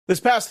This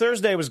past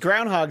Thursday was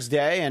Groundhog's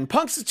Day, and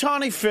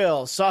Punxsutawney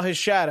Phil saw his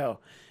shadow,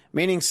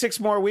 meaning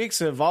 6 more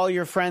weeks of all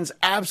your friends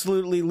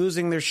absolutely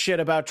losing their shit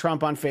about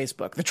Trump on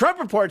Facebook. The Trump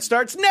Report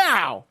starts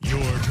now!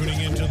 You're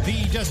tuning into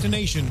the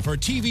destination for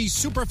TV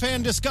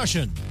superfan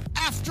discussion,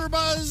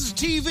 AfterBuzz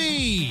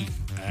TV.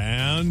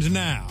 And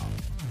now,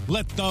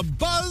 let the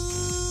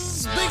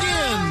buzz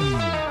begin!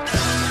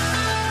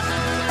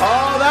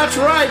 Oh, that's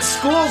right,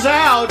 school's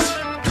out!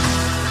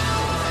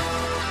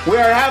 We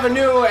have a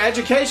new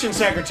education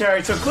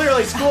secretary, so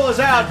clearly school is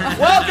out.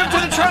 Welcome to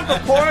the Trump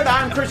Report.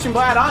 I'm Christian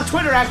Blatt on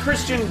Twitter at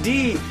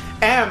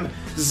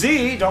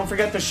ChristianDMZ. Don't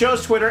forget the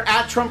show's Twitter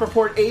at Trump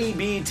Report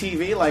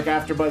ABTV, like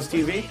AfterBuzz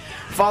TV.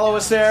 Follow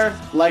us there,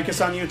 like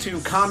us on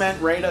YouTube,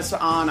 comment, rate us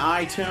on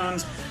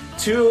iTunes.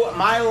 To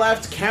my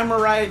left,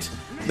 camera right,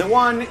 the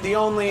one, the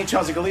only,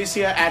 Chelsea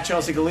Galicia at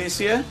Chelsea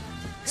Galicia.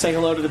 Say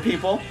hello to the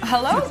people.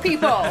 Hello,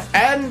 people.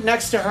 And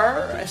next to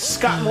her,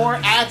 Scott Moore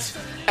at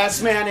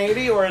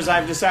S-Man80, or as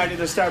I've decided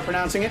to start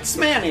pronouncing it,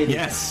 Sman80.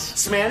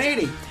 Yes.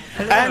 Sman80.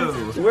 Hello.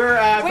 And we're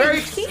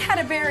Wait, he had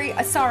a very,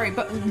 sorry,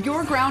 but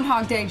your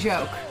Groundhog Day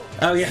joke.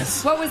 Oh,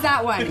 yes. What was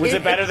that one? Was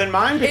it better than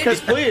mine? Because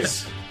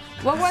please.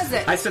 What was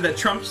it? I said that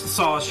Trump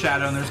saw a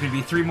shadow and there's going to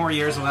be 3 more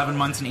years, 11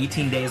 months, and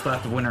 18 days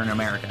left of winter in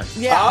America.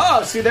 Yeah.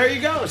 Oh, see, there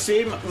you go.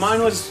 See,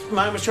 mine was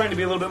trying to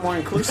be a little bit more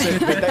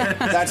inclusive, but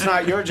that's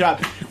not your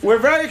job. We're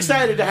very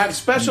excited to have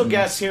special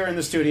guests here in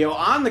the studio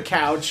on the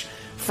couch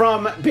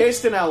from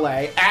Based in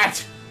LA,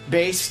 at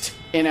Based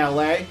in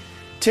LA.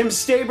 Tim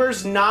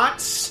Stabers, not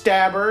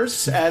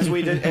Stabbers, as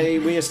we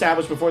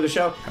established before the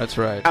show. That's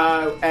right.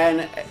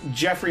 And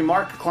Jeffrey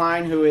Mark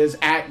Klein, who is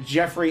at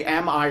Jeffrey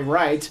Am I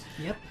Right?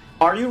 Yep.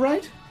 Are you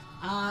right?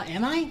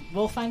 Am I?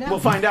 We'll find out. We'll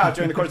find out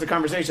during the course of the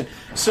conversation.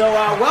 So,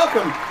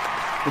 welcome.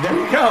 There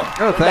you go.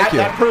 Oh, thank you.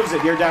 That proves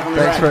it. You're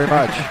definitely Thanks right.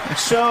 very much.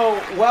 So,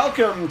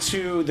 welcome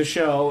to the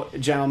show,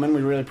 gentlemen.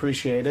 We really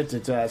appreciate it.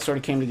 It sort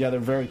of came together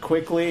very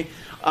quickly.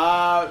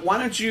 Why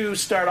don't you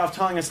start off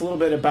telling us a little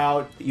bit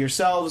about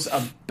yourselves,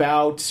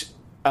 about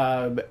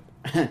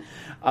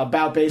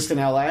Based in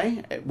LA,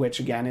 which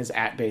again is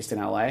at Based in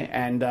LA,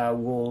 and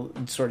we'll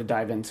sort of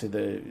dive into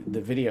the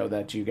video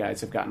that you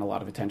guys have gotten a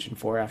lot of attention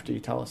for after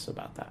you tell us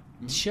about that.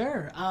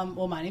 Sure.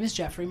 Well, my name is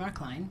Jeffrey Mark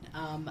Klein.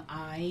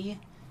 I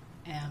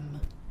am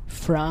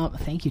from.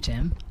 Thank you,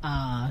 Tim.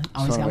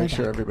 Always got my back.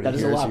 Everybody That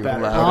is a hears lot you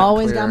better. loud and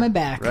Always clear, got my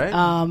back. Right?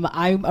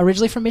 I'm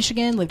originally from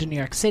Michigan. Lived in New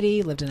York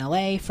City. Lived in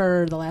LA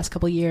for the last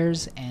couple of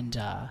years, and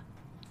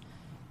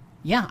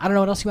yeah, I don't know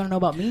what else you want to know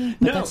about me,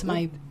 but that's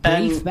my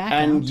brief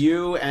background. And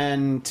you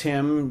and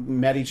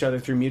Tim met each other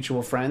through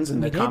mutual friends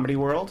in the comedy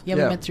world. Yeah,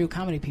 we met through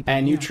comedy people.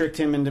 And you tricked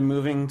him into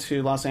moving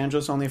to Los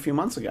Angeles only a few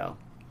months ago.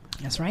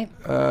 That's right.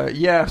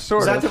 Yeah,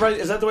 sort of.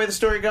 Is that the way the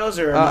story goes?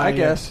 Or I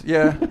guess,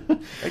 yeah.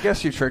 I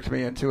guess you tricked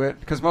me into it.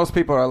 Because most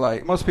people on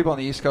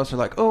the East Coast are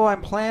like, oh,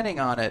 I'm planning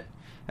on it.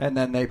 And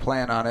then they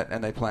plan on it,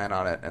 and they plan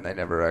on it, and they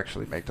never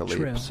actually make the leap.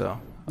 True. So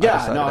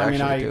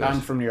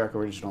I'm from New York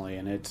originally,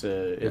 and it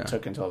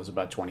took until I was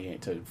about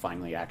 28 to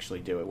finally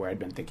actually do it, where I'd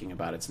been thinking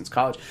about it since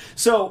college.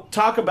 So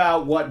talk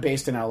about what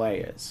Based in LA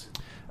is.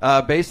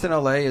 Based in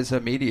LA is a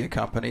media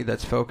company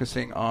that's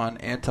focusing on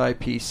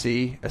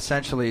anti-PC,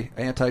 essentially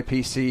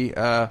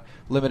anti-PC,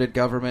 limited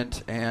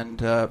government,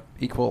 and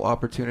equal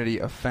opportunity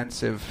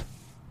offensive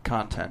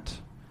content.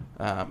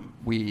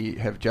 We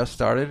have just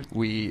started.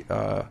 We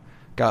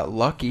got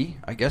lucky,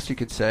 I guess you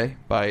could say,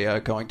 by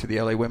going to the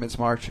LA Women's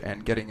March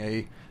and getting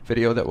a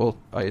video that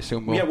I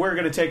assume will... Yeah, we're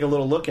going to take a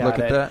little look at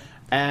it. That.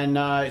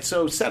 And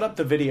so set up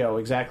the video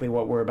exactly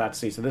what we're about to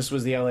see. So this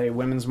was the LA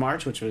Women's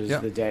March, which was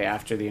the day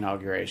after the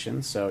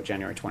inauguration, so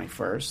January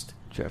 21st.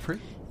 Jeffrey?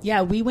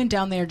 Yeah, we went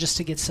down there just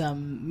to get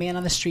some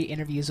man-on-the-street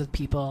interviews with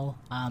people.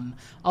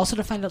 Also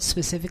to find out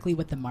specifically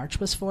what the march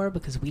was for,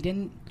 because we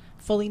didn't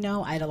fully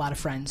know. I had a lot of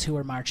friends who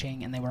were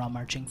marching, and they were all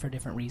marching for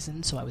different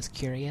reasons, so I was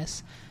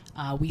curious.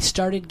 We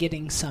started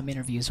getting some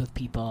interviews with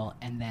people,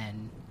 and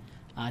then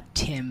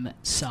Tim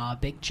saw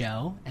Big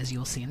Joe, as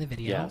you'll see in the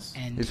video. Yes.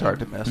 And he's hard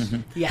to miss.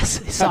 Mm-hmm.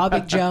 Yes, saw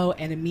Big Joe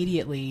and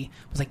immediately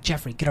was like,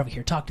 Jeffrey, get over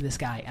here, talk to this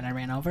guy. And I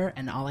ran over,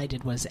 and all I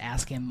did was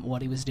ask him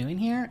what he was doing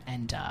here,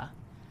 and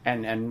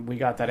we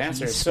got that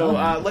answer. So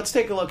let's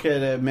take a look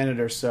at a minute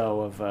or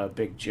so of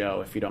Big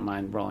Joe, if you don't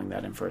mind rolling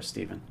that in for us,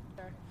 Stephen.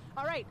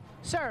 All right,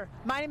 sir,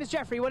 my name is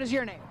Jeffrey. What is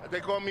your name? They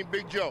call me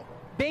Big Joe.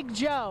 Big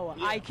Joe.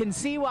 Yeah. I can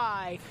see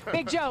why.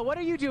 Big Joe, what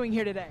are you doing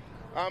here today?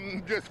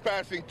 I'm just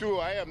passing through.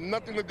 I have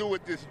nothing to do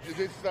with this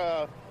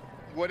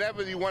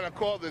whatever you want to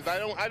call this. I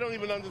don't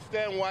even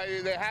understand why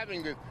they're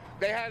having this.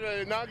 They had an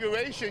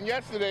inauguration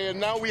yesterday,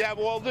 and now we have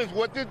all this.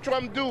 What did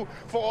Trump do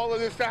for all of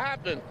this to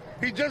happen?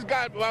 He just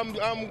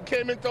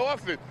came into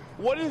office.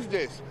 What is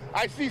this?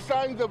 I see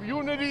signs of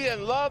unity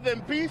and love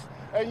and peace,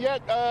 and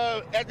yet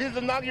at his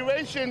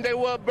inauguration they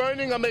were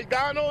burning a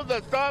McDonald's,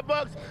 a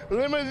Starbucks,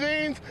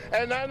 limousines,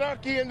 and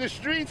anarchy in the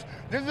streets.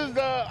 This is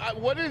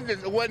what is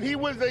this? When he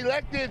was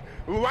elected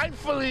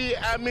rightfully,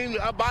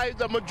 by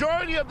the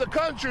majority of the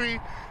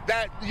country,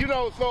 that,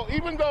 so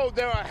even though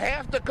there are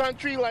half the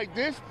country like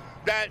this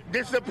that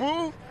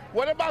disapprove,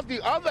 what about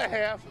the other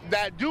half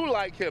that do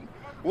like him?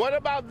 What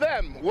about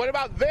them? What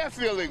about their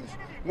feelings?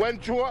 When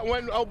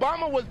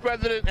Obama was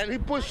president and he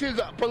pushed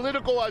his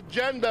political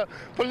agenda,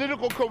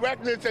 political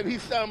correctness,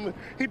 and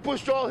he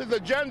pushed all his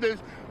agendas,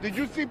 did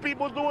you see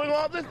people doing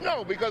all this?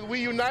 No, because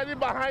we united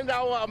behind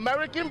our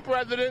American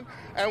president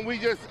and we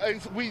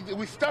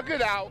stuck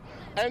it out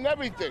and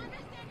everything.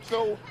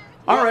 So.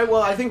 All right,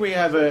 well, I think we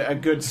have a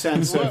good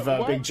sense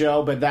of Big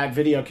Joe, but that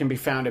video can be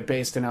found at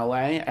Based in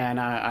L.A., and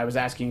I was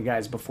asking you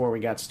guys before we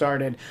got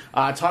started,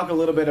 talk a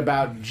little bit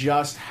about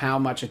just how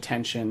much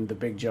attention the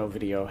Big Joe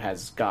video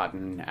has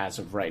gotten as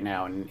of right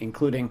now, and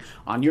including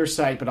on your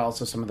site, but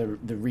also some of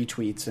the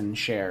retweets and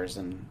shares.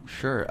 And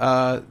Sure.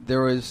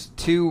 There was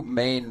two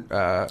main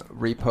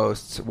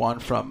reposts, one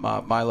from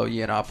Milo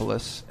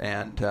Yiannopoulos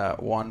and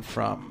one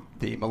from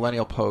the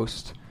Millennial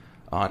Post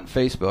on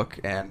Facebook,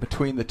 and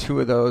between the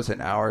two of those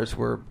and ours,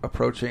 we're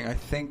approaching, I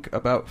think,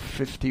 about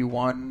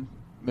 51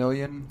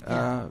 million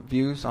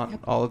views on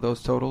all of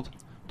those totaled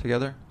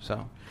together.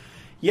 So,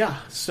 yeah,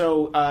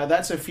 so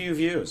that's a few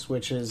views,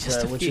 which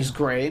is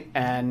great,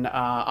 and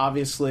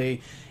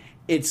obviously,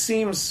 it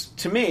seems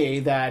to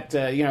me that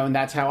and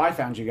that's how I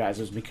found you guys,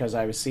 was because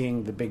I was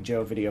seeing the Big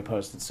Joe video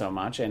posted so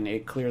much, and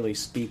it clearly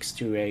speaks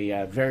to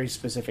a very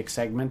specific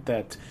segment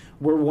that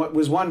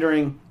was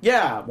wondering,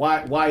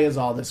 why is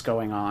all this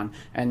going on?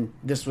 And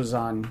this was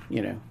on,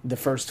 the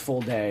first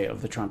full day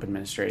of the Trump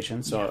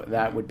administration, so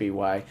that would be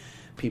why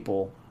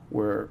people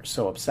were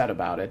so upset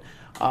about it.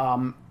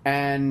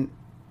 And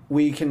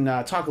we can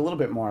talk a little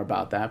bit more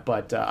about that,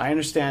 but I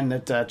understand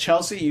that,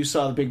 Chelsea, you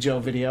saw the Big Joe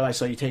video. I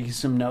saw you taking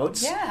some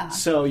notes. Yeah.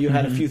 So you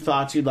had a few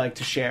thoughts you'd like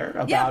to share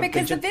about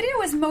because the video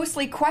was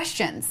mostly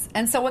questions,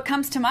 and so what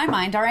comes to my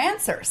mind are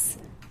answers.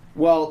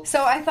 Well,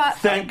 so I thought,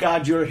 thank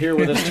God you're here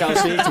with us,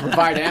 Chelsea, to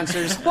provide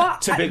answers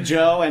to Big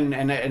Joe and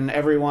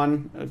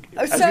everyone,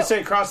 as we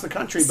say, across the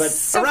country, but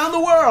around the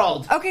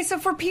world. Okay, so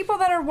for people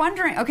that are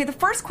wondering, the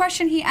first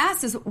question he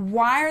asked is,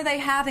 why are they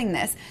having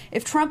this?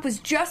 If Trump was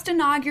just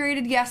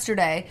inaugurated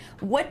yesterday,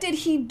 what did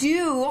he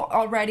do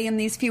already in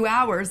these few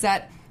hours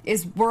that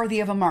is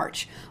worthy of a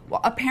march?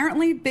 Well,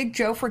 apparently Big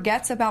Joe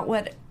forgets about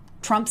what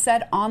Trump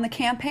said on the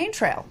campaign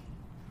trail.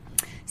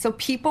 So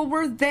people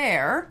were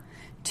there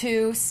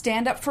to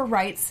stand up for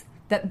rights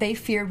that they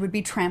feared would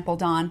be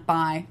trampled on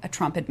by a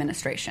Trump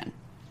administration.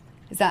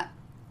 Is that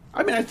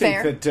I think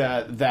fair?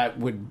 That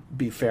would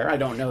be fair. I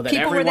don't know that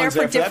people were there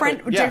for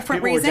different reasons.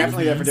 Definitely there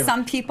for different.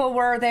 Some people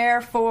were there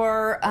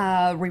for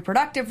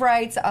reproductive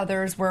rights.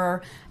 Others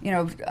were,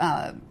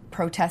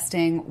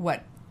 protesting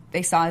what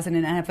they saw as an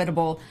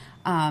inevitable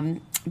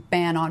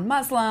ban on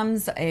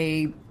Muslims,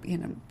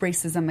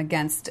 racism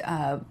against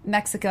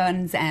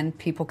Mexicans and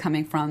people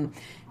coming from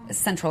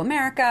Central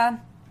America.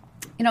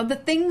 The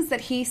things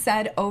that he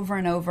said over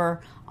and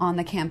over on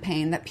the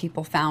campaign that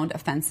people found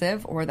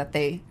offensive or that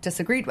they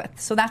disagreed with.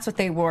 So that's what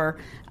they were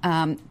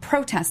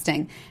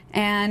protesting.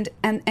 And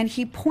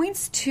he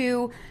points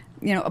to,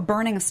 a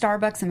burning of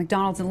Starbucks and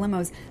McDonald's and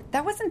limos.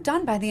 That wasn't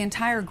done by the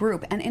entire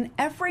group. And in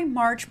every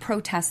march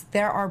protest,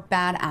 there are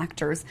bad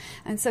actors.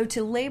 And so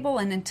to label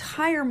an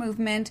entire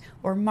movement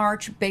or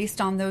march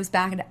based on those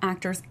bad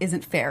actors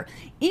isn't fair.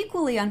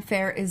 Equally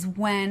unfair is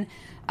when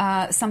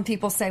some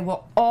people say,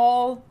 well,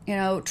 all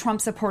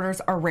Trump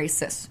supporters are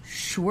racist.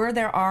 Sure,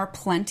 there are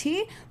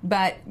plenty,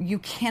 but you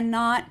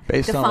cannot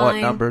based on what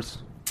numbers?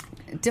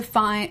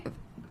 Define.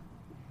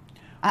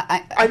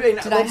 I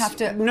have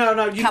to?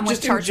 No. You come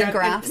just with charts and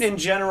graphs. In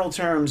general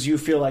terms, you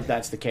feel like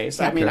that's the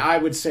case. Yeah. I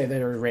would say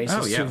there are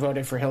racists who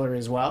voted for Hillary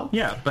as well.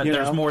 Yeah, but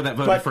there's more that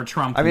voted for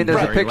Trump. There's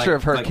a picture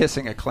of her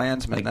kissing a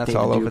Klansman. That's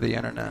all over the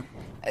internet.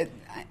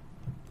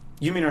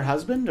 You mean her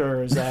husband,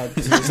 or is that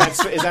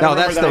no?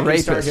 That's the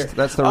rapist.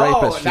 That's the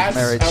rapist she's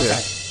married to.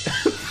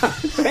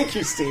 Thank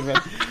you, Stephen.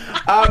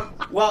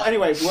 Well,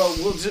 anyway, we'll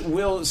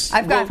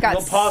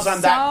pause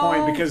on that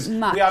point because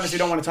we obviously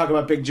don't want to talk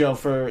about Big Joe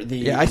for the.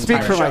 Yeah, I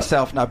speak for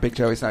myself, not Big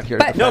Joe. He's not here.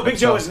 No, Big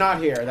Joe is not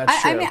here.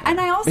 That's true.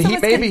 And I also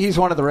maybe he's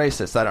one of the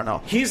racists. I don't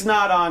know. He's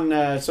not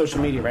on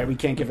social media, right? We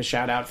can't give a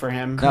shout out for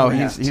him. No,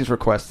 he's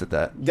requested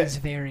that. He's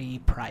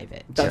very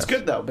private. That's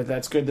good though, but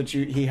that's good that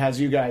he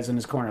has you guys in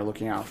his corner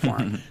looking out for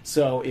him.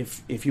 So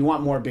if you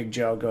want more Big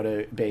Joe, go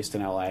to Based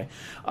in LA.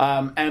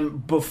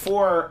 And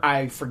before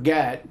I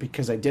forget,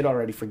 because I did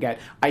already forget,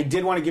 I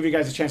did want to give you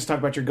guys a chance to talk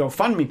about your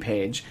GoFundMe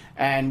page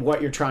and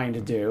what you're trying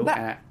to do.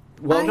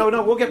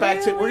 We'll get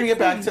back to. We're gonna get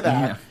back to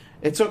that. Yeah.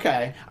 It's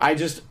okay. I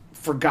just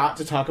forgot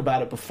to talk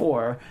about it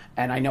before,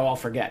 and I know I'll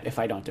forget if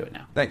I don't do it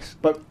now. Thanks.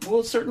 But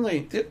we'll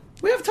certainly.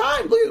 We have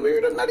time. Look,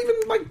 we're not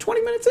even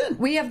 20 minutes in.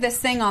 We have this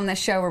thing on this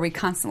show where we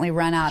constantly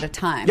run out of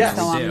time. Yes,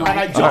 so and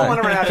I don't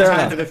want to run out of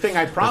time for the thing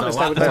I promised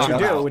I would let you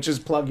do, which is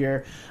plug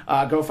your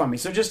GoFundMe.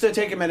 So just to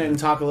take a minute and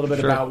talk a little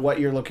bit about what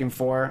you're looking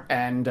for,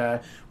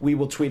 and we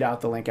will tweet out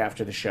the link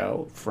after the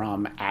show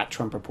from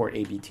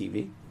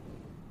 @TrumpReportABTV.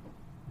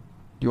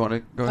 Do you want to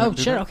go ahead? Oh, and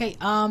do sure. that? Okay.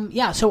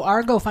 Yeah. So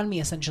our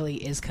GoFundMe essentially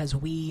is because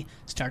we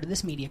started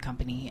this media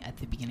company at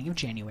the beginning of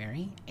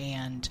January,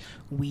 and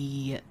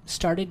we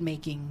started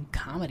making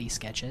comedy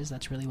sketches.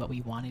 That's really what we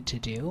wanted to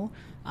do.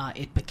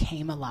 It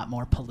became a lot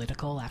more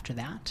political after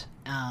that.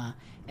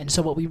 And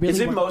so what we really Is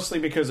it mostly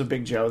because of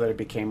Big Joe that it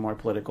became more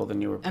political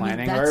than you were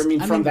planning?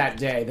 that's- From that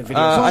day, the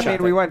video. I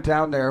mean, we went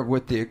down there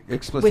with the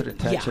explicit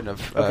intention yeah.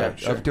 of Okay,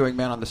 sure. of doing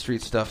man on the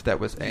street stuff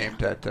that was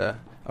aimed at a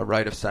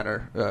right of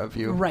center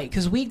view. Right,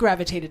 because we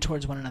gravitated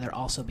towards one another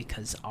also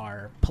because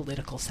our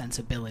political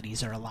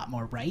sensibilities are a lot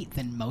more right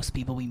than most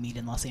people we meet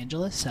in Los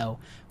Angeles. So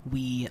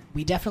we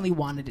definitely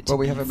wanted it to. Well,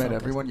 we be haven't met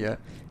focused. everyone yet.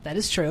 That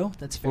is true.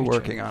 That's very We're true.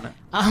 working on it.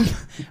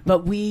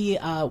 But we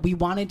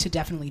wanted to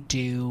definitely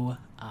do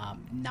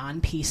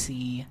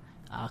non-PC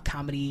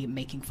comedy,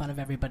 making fun of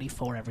everybody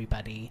for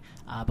everybody,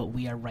 but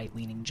we are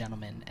right-leaning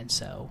gentlemen, and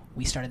so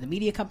we started the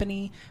media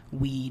company.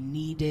 We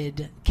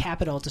needed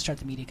capital to start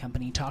the media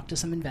company, talked to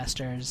some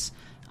investors.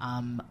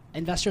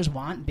 Investors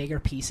want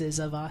bigger pieces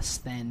of us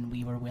than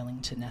we were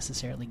willing to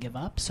necessarily give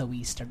up, so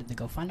we started the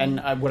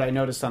GoFundMe. And what I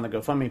noticed on the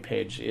GoFundMe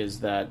page is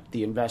that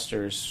the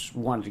investors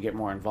wanted to get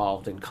more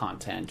involved in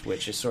content,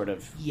 which is sort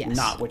of Yes.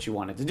 not what you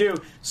wanted to do.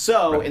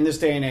 So, Right. in this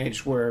day and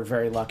age, we're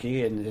very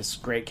lucky in this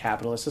great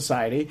capitalist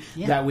society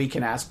Yeah. that we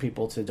can ask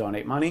people to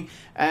donate money.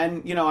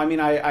 And,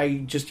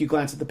 I just, you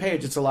glance at the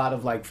page, it's a lot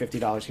of like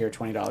 $50 here,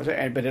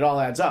 $20, but it all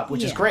adds up,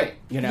 which is Yeah. great.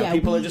 Yeah,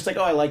 People we- are just like,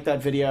 oh, I like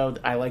that video.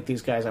 I like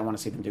these guys. I want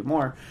to see them do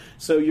more.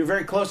 So you're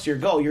very close to your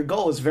goal. Your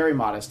goal is very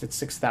modest. It's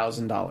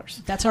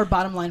 $6,000. that's our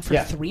bottom line for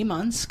Yeah. 3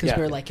 months, because Yeah.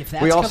 we're like, if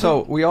that's We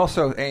covered-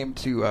 also aim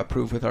to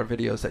prove with our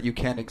videos that you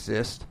can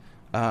exist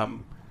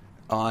on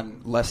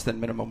less than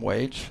minimum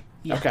wage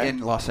Yeah. Okay. in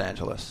Los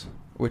Angeles,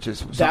 which is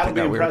That'll something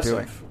be that we were impressive.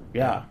 doing.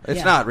 Yeah. It's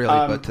Yeah. not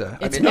really, but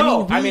it's-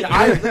 No, we-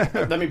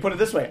 let me put it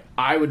this way.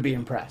 I would be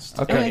impressed.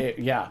 Okay.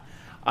 Yeah.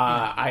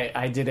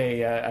 I did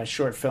a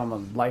short film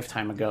a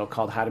lifetime ago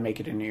called How to Make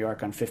It in New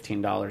York on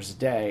 $15 a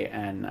day,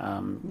 and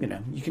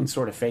you can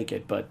sort of fake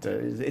it, but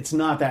it's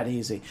not that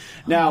easy.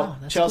 Now, wow,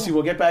 that's Chelsea, cool.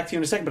 we'll get back to you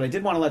in a second, but I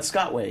did want to let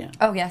Scott weigh in.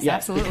 Oh, yes,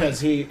 absolutely.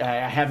 Because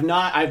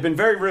I've been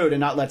very rude and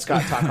not let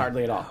Scott talk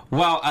hardly at all.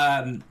 Well,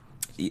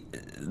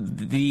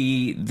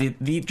 the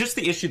just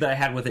the issue that I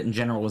had with it in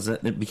general was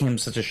that it became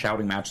such a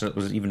shouting match that it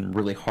was even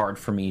really hard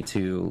for me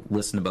to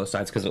listen to both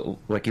sides, because,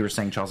 like you were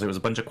saying, Chelsea, it was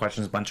a bunch of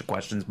questions.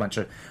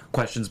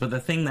 But the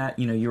thing that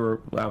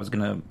I was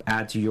going to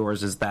add to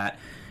yours is that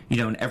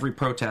in every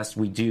protest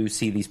we do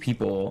see these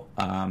people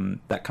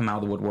that come out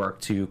of the woodwork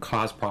to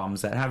cause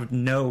problems that have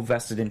no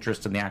vested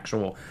interest in the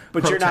actual.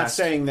 But protest. you're not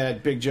saying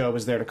that Big Joe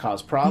was there to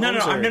cause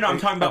problems? No. I'm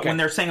talking about Okay. when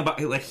they're saying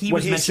about, like, he What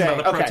was he's mentioning about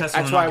the saying. Okay, protest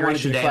on that's why I wanted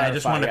Inauguration you to Day, and I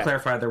just clarify, wanted to yeah.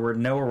 clarify there were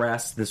no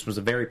arrests. This was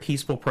a very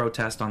peaceful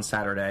protest on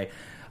Saturday.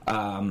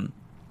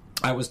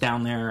 I was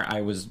down there.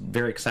 I was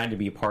very excited to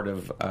be a part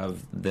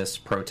of this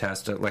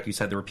protest. Like you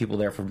said, there were people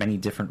there for many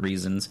different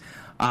reasons.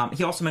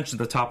 He also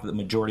mentioned at the top that the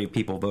majority of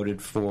people voted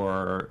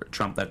for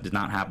Trump. That did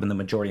not happen. The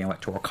majority in the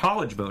Electoral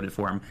College voted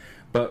for him.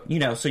 But,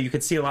 so you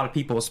could see a lot of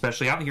people,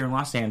 especially out here in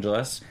Los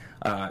Angeles,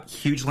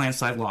 huge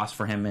landslide loss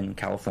for him in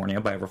California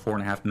by over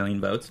 4.5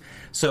 million votes.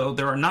 So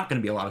there are not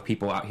going to be a lot of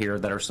people out here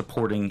that are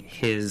supporting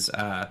his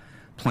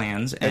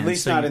plans. At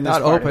least not in this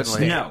Not part of the openly.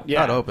 state. No.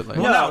 Not openly.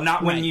 Well, No,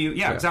 not when right.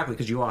 Yeah, exactly,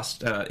 because he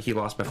lost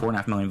by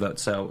 4.5 million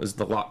votes, so it was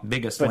the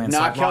biggest But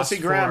landslide not Kelsey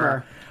loss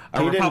Grammer.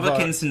 for He a didn't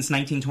Republican vote. since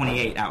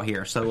 1928 out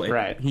here. So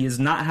Right. he does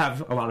not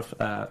have a lot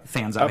of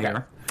fans out Okay.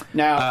 here.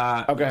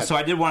 Now, go ahead. So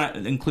I did want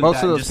to include Most that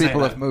of and those just say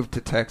people that. have moved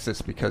to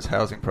Texas because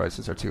housing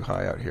prices are too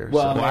high out here.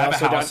 Well, so. I have a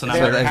also house don't- and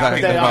I'm they- very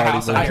happy they with don't my have-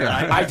 house out here.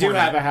 I do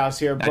have a house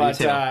here, I do but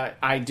too.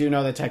 I do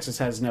know that Texas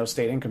has no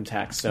state income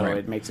tax, so Right.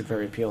 it makes it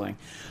very appealing.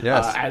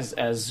 Yes.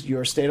 As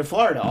your state of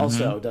Florida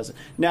also does it.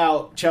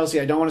 Now, Chelsea,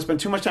 I don't want to spend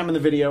too much time in the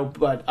video,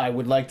 but I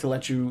would like to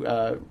let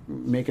you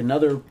make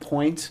another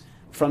point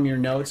from your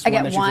notes. I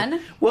get that you- one?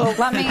 Well,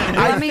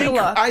 Let me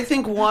look. I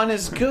think one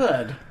is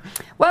good.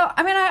 Well,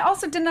 I mean, I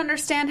also didn't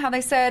understand how they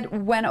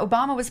said when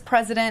Obama was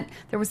president,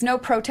 there was no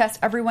protest,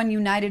 everyone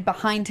united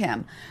behind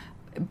him.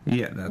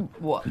 Yeah,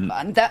 Well,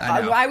 I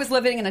know. I was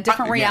living in a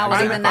different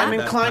reality than that. I'm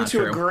inclined That's to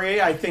not true. agree.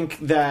 I think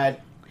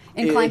that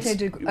Inclined it's-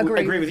 to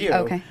agree with you.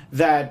 Okay.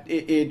 That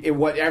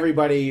what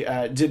everybody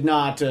did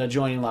not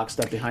join in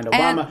lockstep behind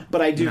Obama, And- but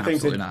I do No, think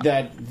absolutely not.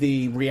 that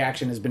the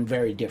reaction has been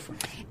very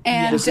different.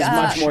 And this is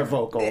much more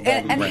vocal.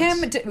 than- and Right.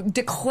 him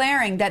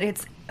declaring that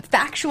it's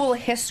factual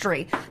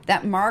history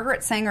that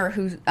Margaret Sanger,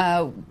 whose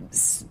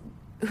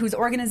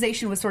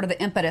organization was sort of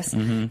the impetus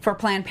for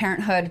Planned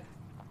Parenthood,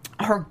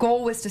 her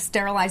goal was to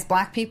sterilize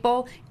black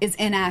people, is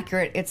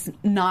inaccurate. It's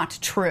not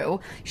true.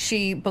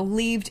 She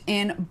believed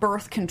in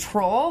birth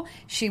control.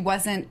 She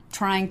wasn't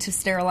trying to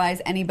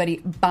sterilize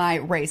anybody by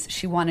race.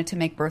 She wanted to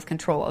make birth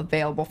control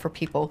available for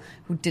people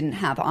who didn't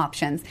have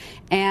options.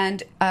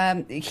 And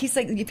he's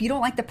like, if you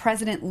don't like the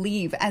president,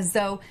 leave, as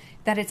though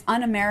that it's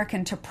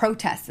un-American to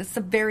protest. It's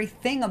the very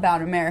thing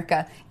about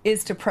America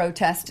is to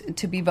protest,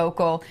 to be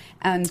vocal,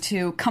 and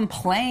to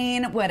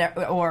complain,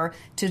 whatever, or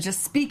to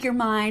just speak your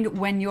mind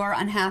when you're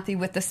unhappy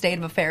with the state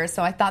of affairs.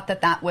 So I thought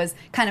that was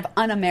kind of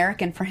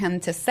un-American for him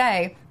to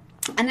say.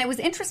 And it was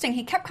interesting,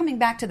 he kept coming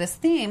back to this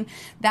theme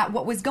that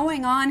what was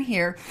going on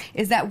here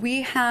is that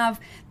we have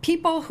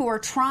people who are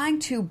trying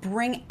to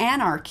bring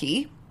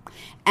anarchy,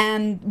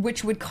 and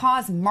which would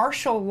cause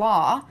martial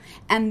law,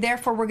 and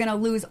therefore we're going to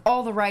lose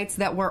all the rights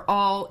that we're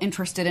all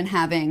interested in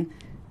having,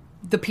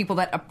 the people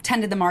that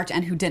attended the march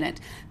and who didn't.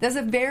 There's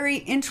a very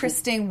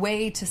interesting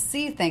way to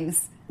see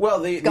things. Well,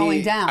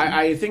 going down.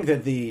 I think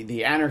that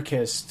the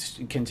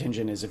anarchist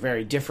contingent is a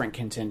very different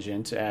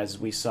contingent, as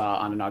we saw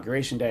on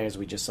Inauguration Day, as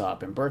we just saw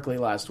up in Berkeley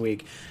last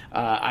week.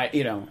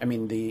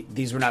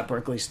 These were not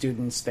Berkeley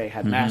students. They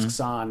had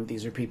masks on.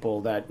 These are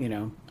people that,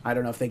 I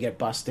don't know if they get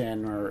bussed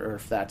in or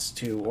if that's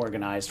too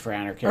organized for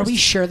anarchists. Are we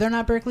sure they're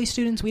not Berkeley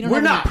students? We're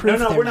not.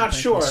 No, we're not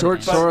sure.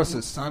 George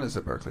Soros' son is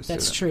a Berkeley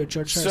student. That's true.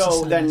 George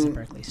Soros' son is a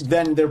Berkeley student.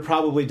 Then they're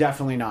probably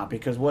definitely not,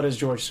 because what has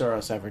George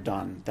Soros ever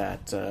done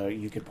that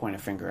you could point a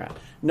finger at?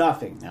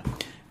 Nothing. No.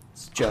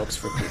 It's jokes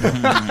for people.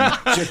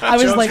 I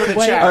was like,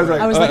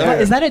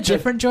 is that a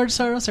different George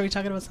Soros? Are we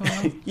talking about someone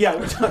else? Yeah,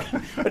 we're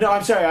talking. But no,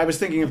 I'm sorry. I was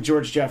thinking of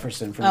George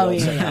Jefferson from the old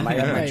sitcom.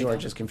 My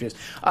George is confused.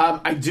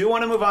 I do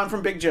want to move on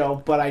from Big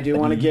Joe, but I do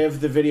want to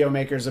give the video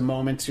makers a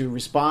moment to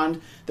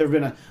respond. There have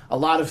been a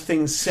lot of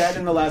things said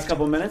in the last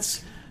couple of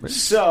minutes.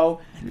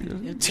 So,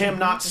 Tim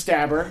Not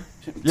Stabber,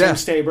 Tim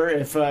Staber,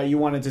 if you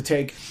wanted to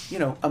take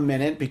a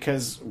minute,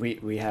 because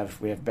we have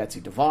Betsy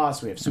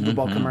DeVos, we have Super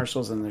Bowl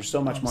commercials, and there's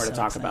so much more to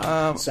talk about.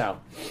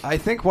 I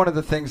think one of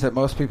the things that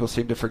most people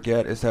seem to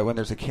forget is that when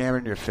there's a camera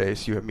in your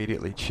face, you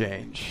immediately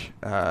change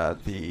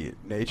the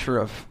nature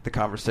of the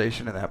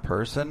conversation and that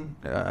person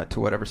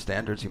to whatever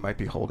standards you might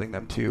be holding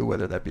them to,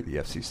 whether that be the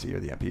FCC or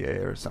the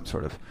MPA or some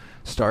sort of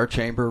star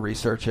chamber.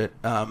 Research it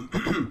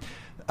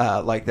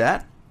like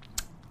that.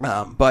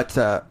 But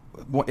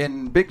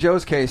in Big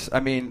Joe's case,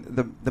 I mean,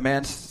 the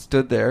man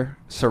stood there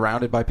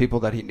surrounded by people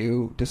that he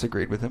knew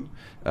disagreed with him.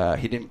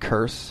 He didn't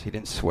curse. He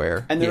didn't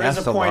swear. And there is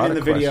a point in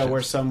the video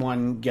where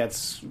someone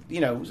gets, I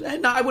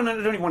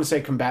don't even want to say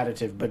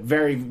combative, but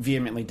very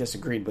vehemently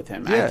disoriented with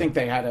him. Yeah. I think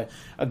they had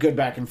a good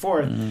back and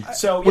forth.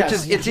 So,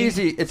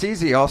 it's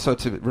easy also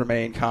to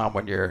remain calm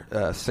when you're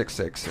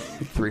 6'6"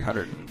 and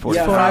 340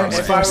 pounds.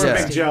 If I were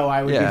Big Joe,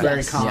 I would be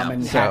very calm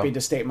and happy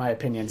to state my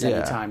opinions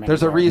anytime.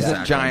 There's a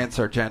reason giants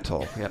are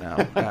gentle,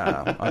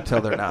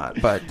 until they're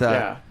not. But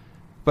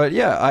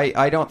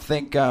I don't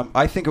think.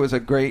 I think it was a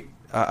great.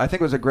 I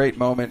think it was a great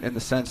moment in the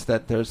sense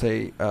that there's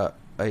a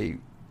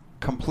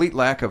complete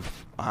lack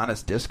of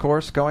honest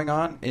discourse going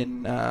on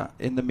in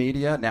the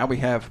media. Now we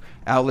have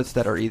outlets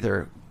that are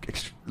either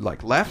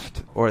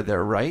left or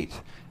they're right,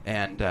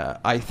 and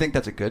I think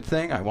that's a good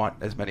thing. I want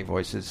as many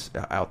voices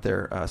out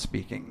there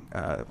speaking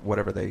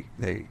whatever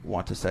they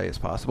want to say as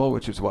possible,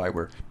 which is why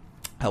we're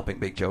helping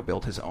Big Joe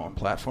build his own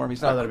platform.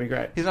 He's not, that'd be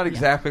great. He's not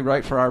exactly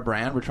right for our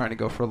brand. We're trying to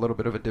go for a little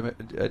bit of a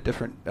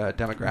different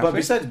demographic. But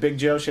besides, Big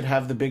Joe should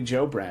have the Big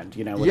Joe brand.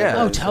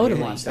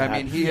 Totally. I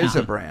mean, he is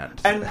a brand.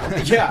 And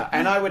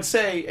and I would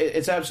say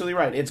it's absolutely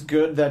right. It's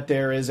good that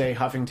there is a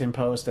Huffington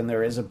Post and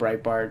there is a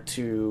Breitbart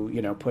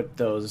to put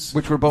those,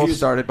 which were both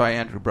started by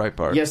Andrew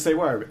Breitbart. Yes, they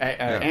were.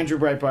 Andrew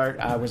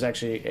Breitbart was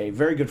actually a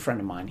very good friend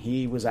of mine.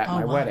 He was at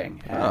my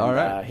wedding.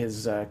 And,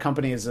 his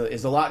company is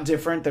a lot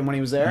different than when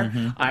he was there.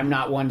 I'm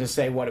not one to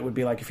say what it would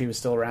be like if he was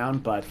still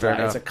around, but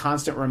it's a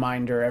constant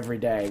reminder every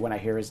day when I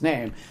hear his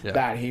name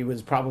that he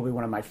was probably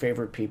one of my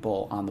favorite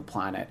people on the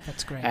planet.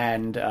 That's great.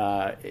 And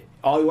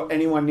all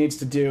anyone needs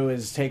to do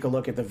is take a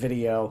look at the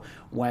video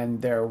when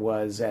there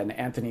was an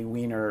Anthony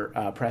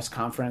Weiner press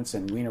conference,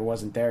 and Weiner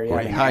wasn't there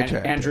yet.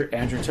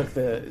 Andrew took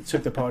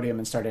the podium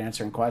and started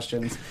answering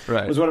questions.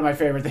 Right. It was one of my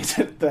favorite things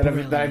that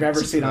I've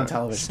ever seen on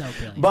television.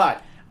 So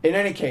but in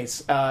any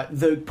case,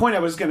 the point I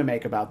was going to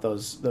make about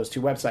those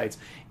two websites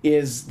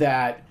is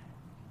that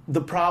the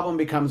problem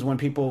becomes when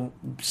people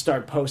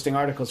start posting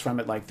articles from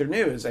it like they're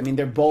news. I mean,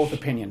 they're both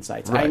opinion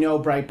sites. Right. I know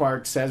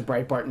Breitbart says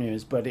Breitbart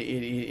News, but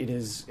it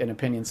is an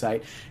opinion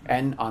site.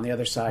 And on the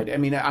other side, I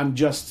mean, I'm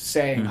just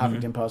saying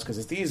Huffington Post because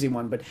it's the easy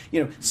one, but,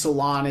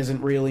 Salon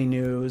isn't really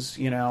news,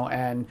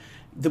 and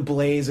The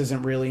Blaze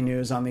isn't really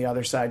news on the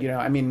other side.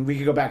 I mean, we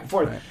could go back and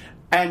forth. Right.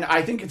 And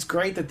I think it's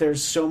great that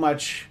there's so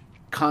much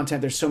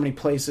content, there's so many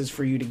places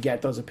for you to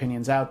get those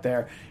opinions out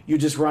there. You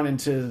just run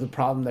into the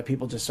problem that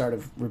people just start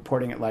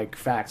reporting it like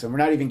facts, and we're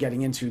not even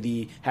getting into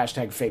the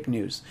hashtag fake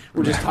news.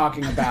 We're just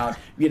talking about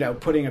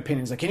putting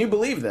opinions like, can you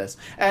believe this?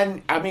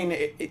 And I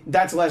mean,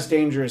 that's less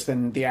dangerous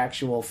than the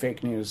actual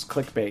fake news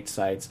clickbait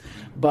sites.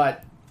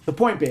 But the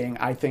point being,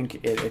 I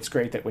think it's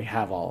great that we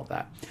have all of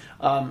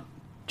that.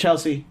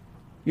 Chelsea,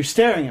 you're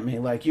staring at me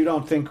like you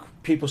don't think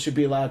people should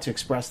be allowed to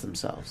express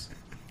themselves.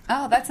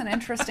 Oh, that's an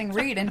interesting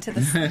read into the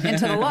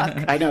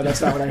look. I know,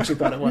 that's not what I actually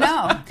thought it was.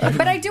 No,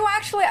 but I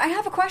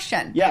have a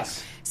question.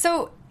 Yes.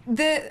 So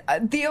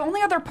The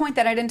only other point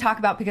that I didn't talk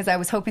about, because I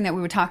was hoping that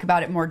we would talk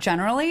about it more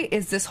generally,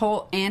 is this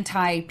whole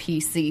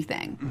anti-PC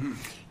thing. Mm-hmm.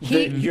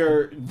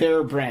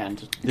 Their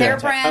brand. Their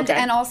brand, okay.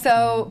 and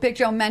also Big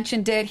Joe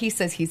mentioned it. He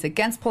says he's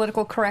against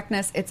political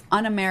correctness. It's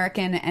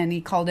un-American, and he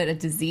called it a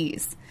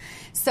disease.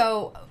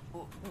 So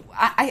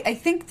I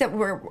think that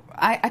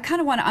I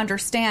kind of want to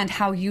understand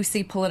how you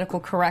see political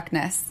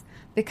correctness,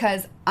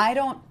 because I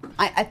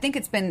think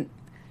it's been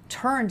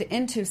turned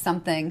into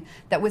something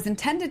that was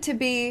intended to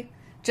be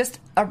just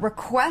a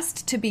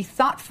request to be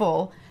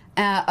thoughtful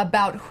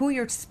about who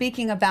you're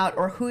speaking about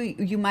or who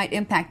you might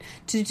impact,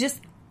 to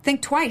just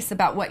think twice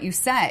about what you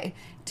say,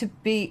 to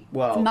be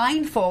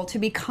mindful, to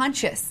be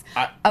conscious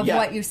of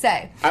what you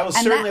say. I will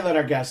certainly let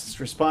our guests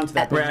respond to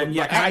that.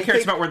 I'm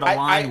curious about where the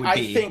line would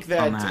be. I think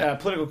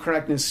that political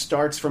correctness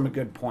starts from a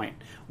good point,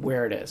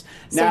 where it is.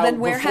 So now, then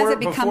where has it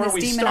become this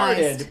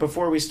demonized?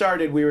 Before we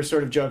started, we were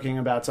sort of joking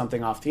about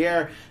something off the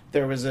air.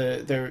 There was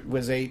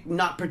a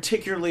not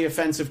particularly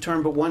offensive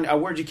term, but a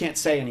word you can't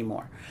say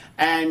anymore.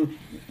 And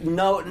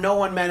no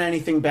one meant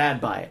anything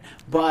bad by it.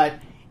 But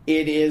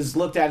it is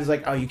looked at as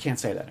like, oh, you can't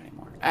say that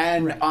anymore.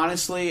 And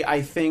honestly,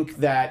 I think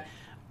that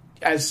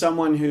as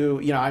someone who,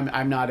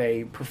 I'm not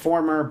a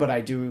performer, but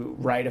I do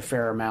write a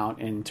fair amount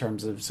in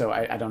terms of, so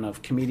I don't know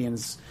if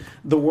comedian's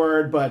the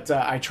word, but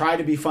I try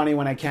to be funny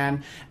when I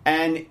can.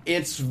 And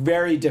it's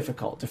very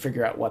difficult to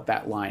figure out what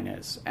that line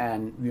is.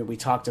 And we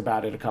talked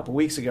about it a couple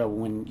weeks ago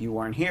when you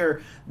weren't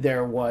here.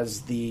 There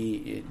was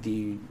the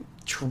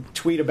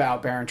tweet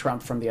about Barron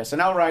Trump from the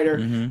SNL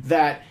writer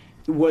that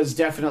was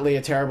definitely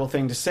a terrible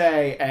thing to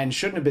say and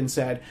shouldn't have been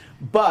said.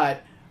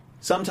 But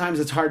sometimes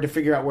it's hard to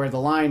figure out where the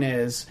line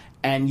is,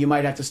 and you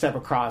might have to step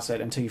across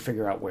it until you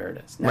figure out where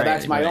it is. Now,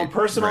 that's my own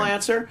personal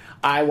answer.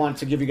 I want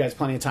to give you guys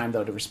plenty of time,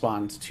 though, to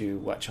respond to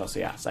what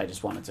Chelsea asked. I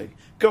just wanted to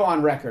go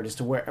on record as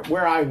to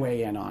where I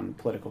weigh in on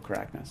political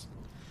correctness.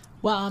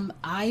 Well,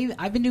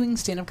 I've been doing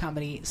stand-up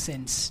comedy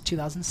since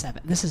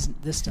 2007.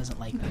 This doesn't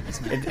like me.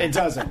 It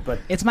doesn't, but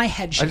it's my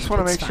head shape. I just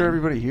want to make sure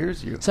everybody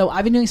hears you. So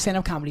I've been doing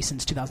stand-up comedy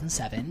since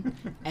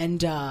 2007,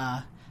 and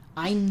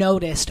I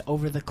noticed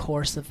over the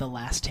course of the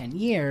last 10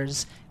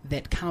 years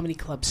that comedy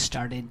clubs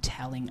started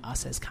telling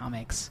us as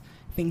comics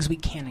things we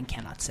can and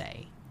cannot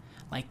say.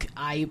 Like,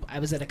 I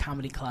was at a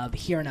comedy club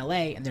here in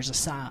LA, and there's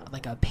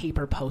a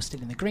paper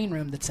posted in the green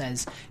room that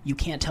says you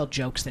can't tell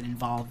jokes that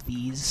involve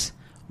these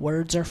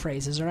words or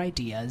phrases or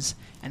ideas,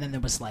 and then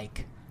there was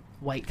like,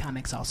 white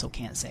comics also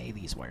can't say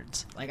these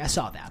words. Like, I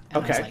saw that,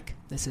 and I was like,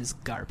 this is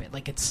garbage.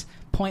 Like, it's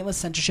pointless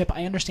censorship.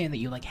 I understand that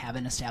you have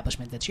an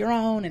establishment that's your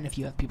own, and if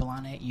you have people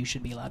on it, you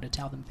should be allowed to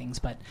tell them things,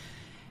 but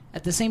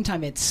at the same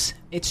time, it's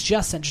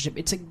just censorship.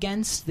 It's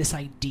against this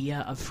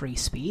idea of free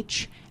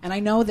speech, and I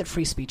know that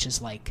free speech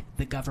is like,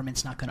 the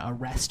government's not going to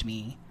arrest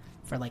me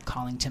for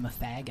calling Tim a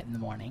faggot in the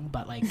morning,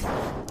 but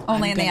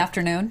only in the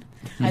afternoon.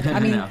 I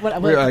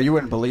mean, you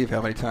wouldn't believe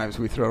how many times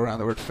we throw around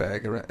the word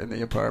fag in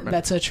the apartment.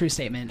 That's a true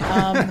statement.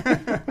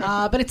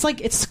 But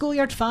it's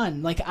schoolyard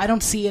fun. I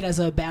don't see it as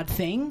a bad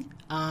thing.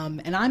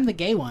 And I'm the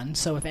gay one,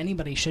 so if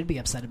anybody should be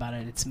upset about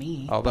it, it's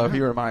me. Although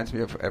he reminds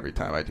me of every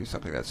time I do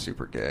something that's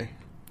super gay.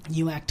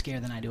 You act gayer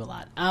than I do a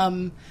lot.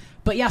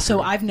 But yeah,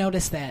 so I've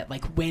noticed that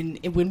when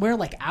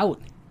we're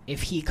out,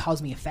 if he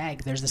calls me a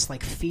fag, there's this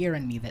fear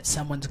in me that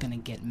someone's going to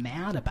get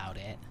mad about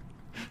it,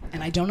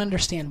 and I don't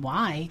understand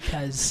why,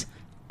 because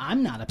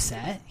I'm not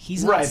upset.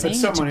 He's not saying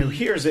it, but someone who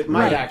hears it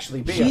might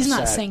actually be. He's upset.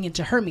 not saying it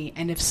to hurt me,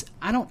 and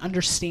I don't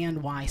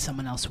understand why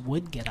someone else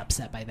would get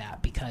upset by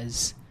that,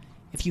 because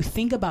if you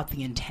think about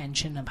the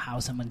intention of how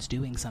someone's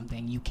doing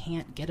something, you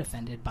can't get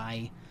offended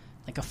by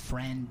a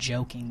friend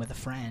joking with a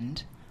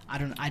friend. I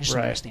just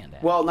don't understand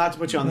it. Well, not to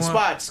put you on the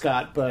spot,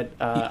 Scott, but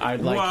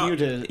I'd like you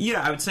to.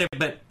 Yeah, I would say,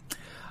 but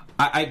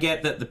I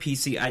get that the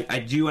PC. I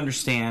do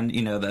understand,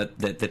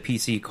 that the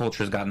PC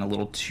culture has gotten a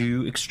little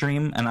too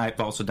extreme, and I've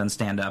also done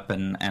stand up,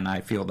 and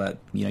I feel that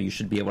you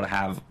should be able to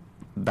have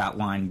that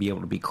line be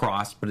able to be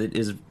crossed, but it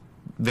is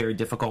very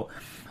difficult.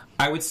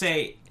 I would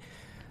say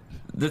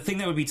the thing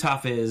that would be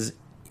tough is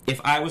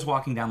if I was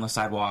walking down the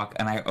sidewalk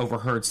and I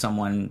overheard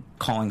someone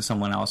calling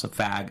someone else a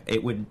fag,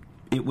 it would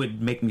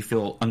make me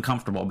feel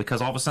uncomfortable,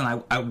 because all of a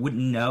sudden I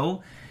wouldn't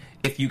know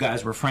if you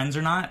guys were friends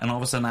or not, and all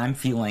of a sudden I'm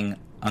feeling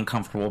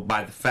uncomfortable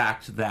by the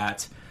fact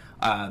that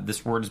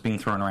this word is being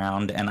thrown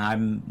around, and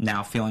I'm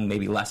now feeling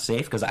maybe less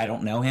safe because I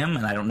don't know him,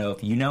 and I don't know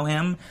if you know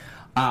him.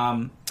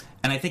 And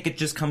I think it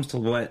just comes to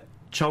what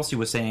Chelsea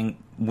was saying.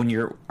 When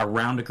you're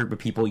around a group of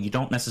people, you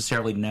don't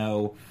necessarily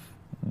know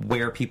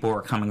where people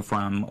are coming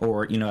from,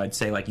 or I'd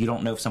say you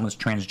don't know if someone's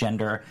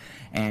transgender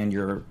and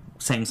you're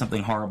saying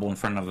something horrible in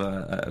front of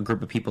a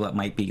group of people that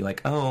might be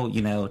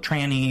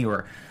tranny,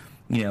 or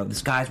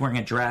this guy's wearing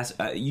a dress.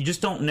 You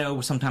just don't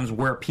know sometimes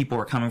where people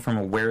are coming from,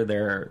 or where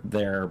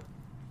their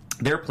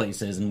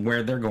place is, and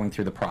where they're going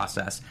through the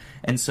process.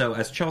 And so,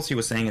 as Chelsea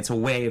was saying, it's a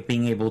way of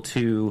being able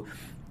to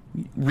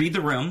read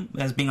the room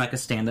as being a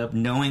stand-up,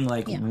 knowing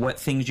what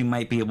things you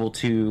might be able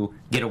to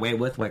get away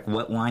with,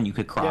 what line you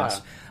could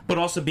cross, but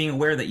also being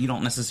aware that you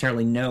don't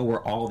necessarily know where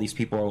all these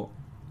people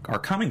are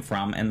coming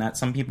from, and that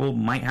some people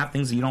might have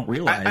things that you don't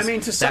realize. I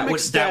mean, to some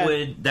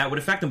extent, that would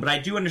affect them. But I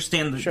do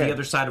understand the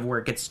other side of where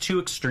it gets too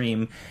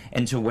extreme,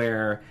 and to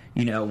where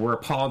we're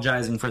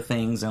apologizing for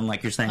things, and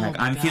like you're saying,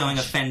 I'm feeling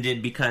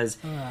offended because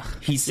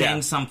he's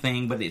saying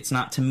something, but it's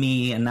not to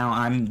me, and now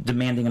I'm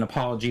demanding an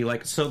apology.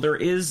 Like, so there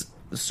is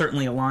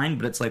certainly a line,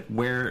 but it's like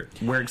where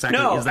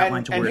exactly is that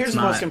line to where it's not? And here's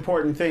the most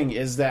important thing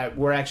is that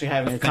we're actually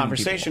having a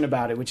conversation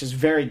about it, which is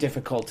very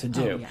difficult to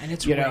do. And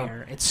it's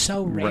rare. It's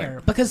so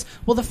rare. Because,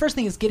 the first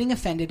thing is getting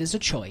offended is a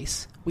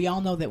choice. We all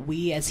know that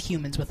we as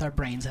humans with our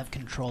brains have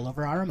control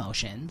over our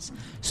emotions.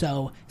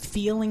 So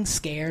feeling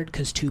scared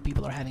because two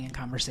people are having a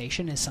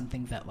conversation is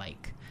something that,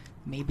 like,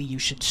 maybe you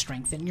should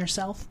strengthen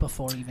yourself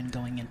before even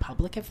going in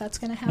public if that's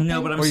going to happen.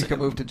 No, but or you can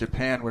move to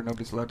Japan where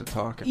nobody's allowed to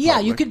talk. Yeah,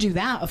 you could do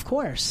that, of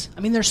course. I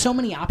mean, there's so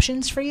many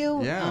options for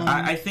you. Yeah,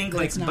 I think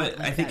I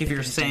think if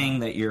you're saying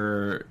that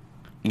you're,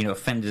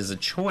 offended as a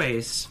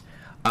choice,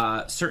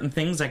 certain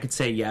things I could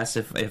say yes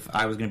if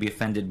I was going to be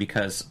offended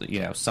because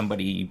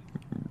somebody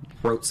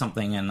wrote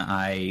something and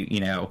I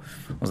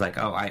was like,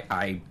 oh,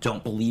 I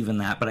don't believe in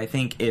that. But I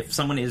think if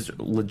someone is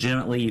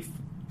legitimately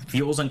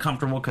feels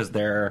uncomfortable because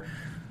they're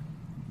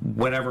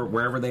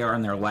wherever they are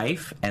in their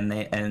life, and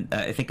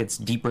I think it's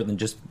deeper than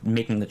just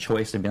making the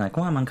choice and being like,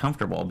 well, I'm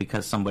uncomfortable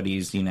because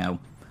somebody's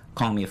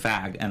calling me a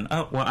fag, and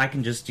I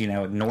can just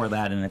ignore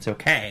that and it's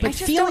okay. But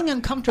feeling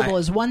uncomfortable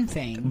is one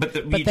thing, but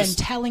then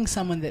telling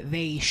someone that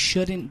they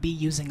shouldn't be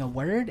using a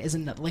word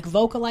isn't, like,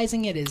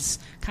 vocalizing it is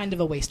kind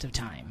of a waste of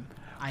time.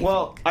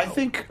 I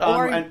think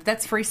or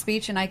that's free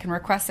speech, and I can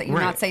request that you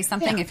not say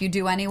something. If you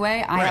do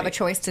anyway, I have a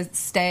choice to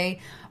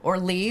stay or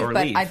leave,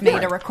 I've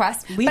made a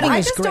request. Leaving but I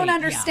is just great, don't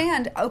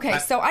understand. Yeah. Okay,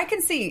 so I can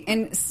see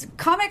in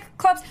comic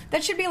clubs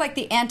that should be like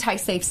the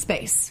anti-safe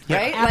space,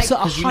 right?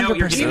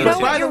 Absolutely, 100%.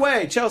 By the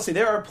way, Chelsea,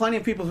 there are plenty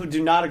of people who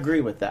do not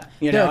agree with that.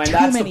 And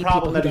that's the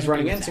problem that he's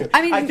running into.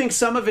 I think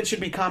some of it should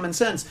be common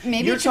sense.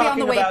 Maybe it should be on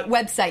the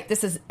website.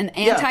 This is an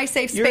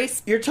anti-safe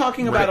space. You're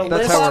talking about a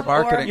list. That's how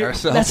we're marketing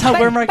ourselves. That's how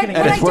we're marketing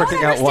ourselves.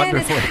 But what I don't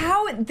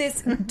understand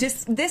is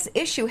how this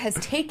issue has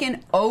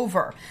taken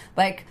over,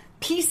 like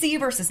PC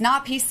versus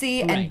not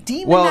PC, and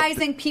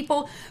demonizing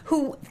people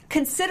who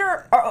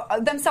consider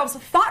themselves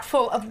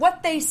thoughtful of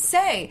what they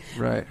say,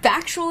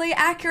 factually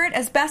accurate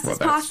as best as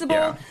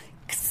possible,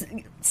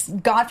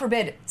 God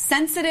forbid,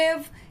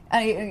 sensitive,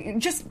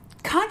 just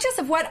conscious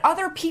of what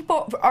other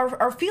people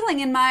are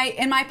feeling in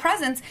my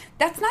presence.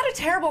 That's not a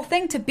terrible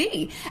thing to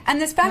be. And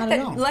this fact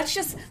that let's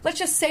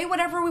just say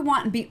whatever we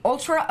want and be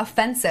ultra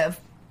offensive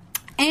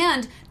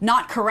and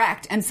not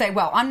correct and say,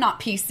 well, I'm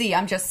not PC,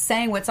 I'm just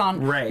saying what's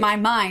on my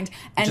mind,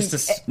 and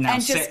just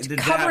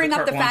covering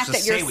up the fact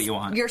that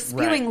you're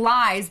spewing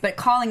lies, but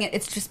calling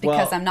it's just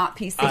because I'm not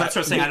PC. That's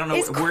what I'm saying. I don't know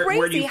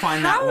where do you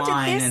find that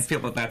line and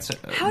feel that that's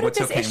how did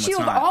this issue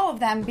of all of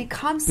them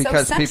become so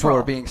central? Because people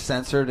are being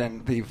censored,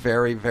 and the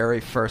very, very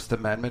First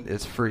Amendment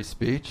is free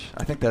speech.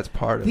 I think that's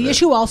part of it. The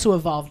issue also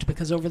evolved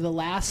because over the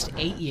last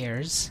 8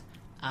 years,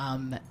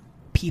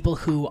 people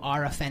who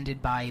are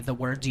offended by the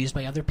words used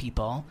by other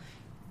people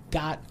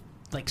got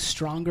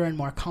stronger and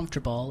more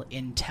comfortable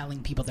in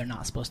telling people they're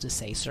not supposed to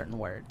say certain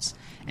words,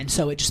 and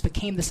so it just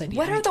became this idea.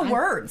 What are the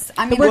words?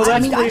 I mean,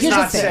 please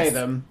not say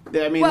them.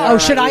 I mean,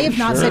 should I have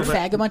not said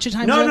fag a bunch of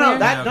times?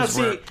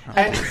 See,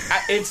 and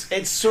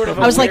it's sort of.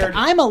 I was like,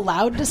 I'm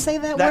allowed to say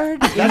that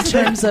word in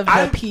terms of the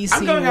PC.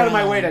 I'm going out of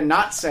my way to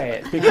not say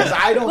it because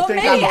I don't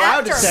think I'm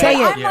allowed to say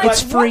it.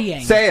 It's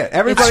freeing. Say it.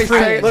 Everybody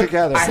say it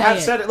together. I have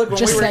said it. Look,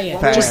 when we were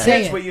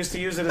kids, we used to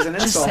use it as an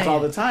insult all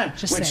the time,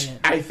 which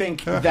I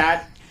think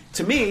that.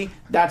 To me,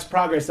 that's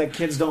progress. That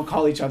kids don't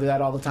call each other that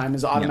all the time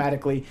is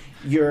automatically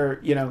you're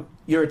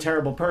a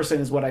terrible person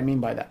is what I mean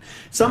by that.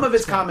 Some of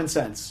it's common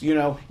sense.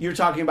 You're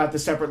talking about the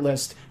separate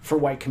list for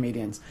white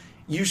comedians.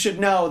 You should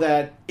know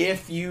that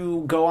if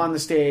you go on the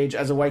stage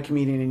as a white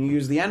comedian and you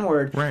use the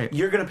N-word,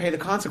 you're going to pay the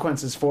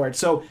consequences for it.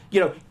 So,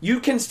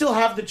 you can still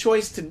have the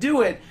choice to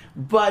do it,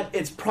 but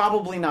it's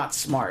probably not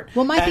smart.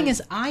 Well, my thing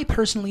is I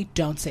personally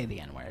don't say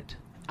the N-word.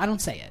 I don't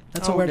say it.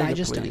 That's a word I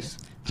just don't use.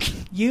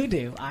 You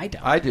do. I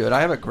don't. I do it.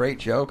 I have a great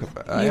joke.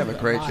 I have a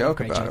great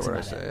joke about it when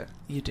I say it.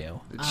 You do.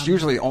 It's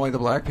usually only the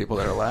black people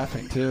that are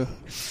laughing too,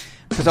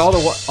 because all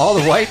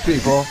the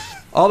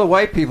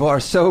white people are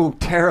so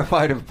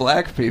terrified of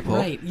black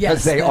people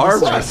because they are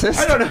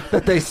racist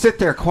that they sit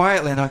there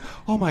quietly and like,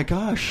 oh my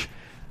gosh,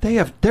 they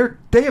have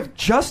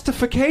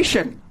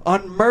justification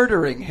on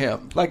murdering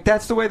him. Like,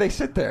 that's the way they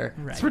sit there.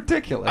 It's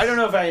ridiculous. I don't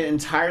know if I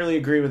entirely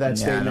agree with that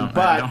statement,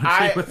 but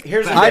I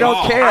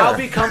don't care. I'll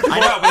be comfortable.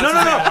 No,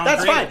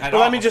 that's fine. But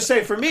let me just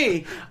say, for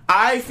me,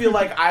 I feel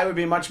like I would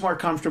be much more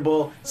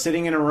comfortable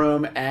sitting in a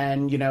room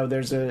and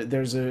there's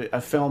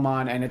a film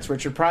on and it's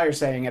Richard Pryor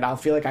saying it. I'll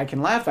feel like I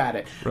can laugh at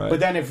it. But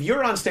then if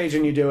you're on stage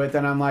and you do it,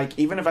 then I'm like,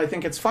 even if I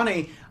think it's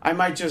funny, I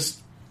might just.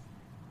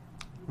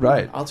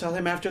 I'll tell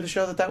him after the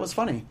show that was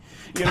funny,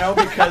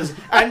 because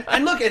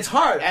and look, it's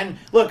hard. And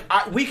look,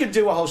 we could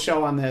do a whole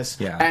show on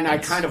this, and I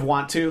kind of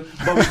want to,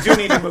 but we do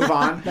need to move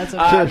on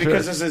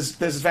because this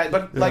is bad.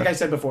 But like I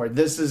said before,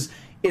 this is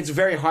it's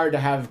very hard to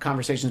have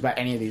conversations about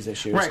any of these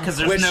issues. Right, because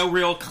there's no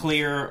real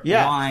clear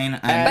line.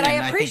 But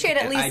I appreciate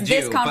at least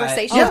this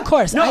conversation. Of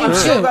course, No, I'm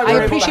so glad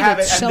we're able to have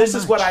it, so and this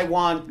is much. what I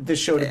want this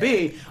show to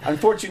be.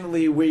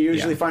 Unfortunately, we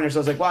usually find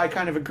ourselves like, well, I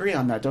kind of agree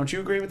on that. Don't you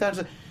agree with that? It's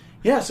like,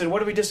 yes, and what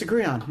do we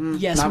disagree on?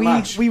 Yes, not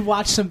much. we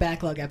watched some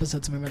backlog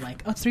episodes and we were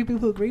like, oh, 3 people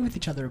who agree with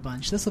each other a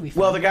bunch. This will be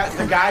fun. Well, the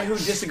guy who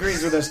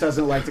disagrees with us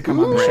doesn't like to come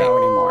on the show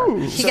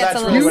anymore. He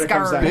gets a little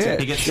scared.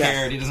 He gets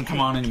scared. He doesn't come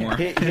on anymore.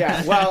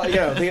 Well,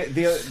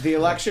 the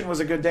election was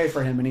a good day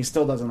for him, and he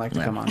still doesn't like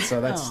to come on. So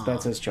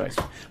that's his choice.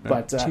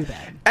 But too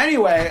bad.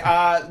 Anyway,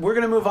 we're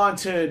going to move on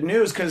to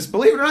news because,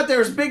 believe it or not, there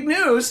was big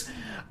news.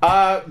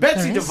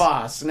 Betsy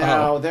DeVos.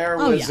 Now, there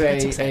was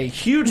a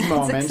huge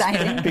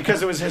moment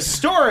because it was a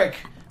historic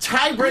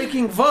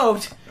tie-breaking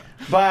vote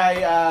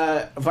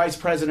by Vice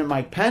President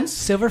Mike Pence.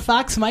 Silver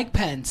Fox Mike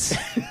Pence,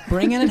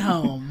 bringing it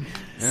home.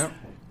 Yep.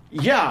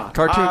 Yeah.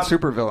 Cartoon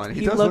supervillain.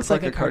 He does looks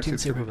look like a cartoon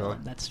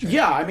supervillain. That's true.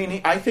 Yeah, I mean,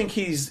 I think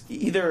he's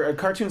either a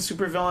cartoon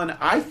supervillain.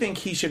 I think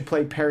he should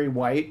play Perry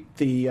White,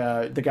 the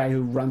guy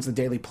who runs the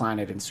Daily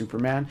Planet in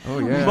Superman. Oh,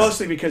 yeah.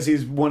 Mostly because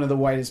he's one of the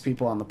whitest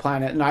people on the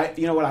planet, and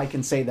you know what? I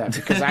can say that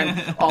because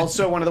I'm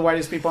also one of the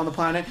whitest people on the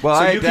planet. Well,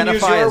 so I you can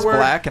use identify your as word.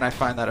 black, and I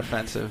find that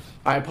offensive.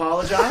 I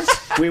apologize.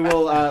 we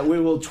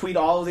will tweet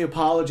all of the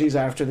apologies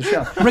after the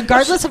show.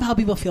 Regardless of how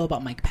people feel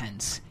about Mike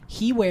Pence,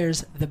 he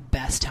wears the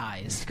best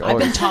ties. I've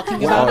been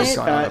talking about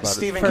it.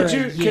 Stephen,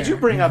 could you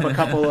bring up a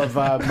couple of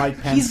Mike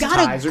Pence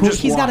ties?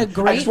 He's got a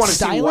great I just want to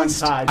stylist.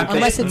 see one tie.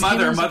 Unless it's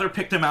Mother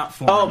picked him out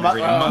for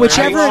him.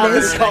 Whichever it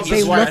is,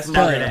 they look good.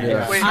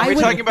 Yeah. Wait, are we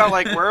talking about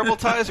like wearable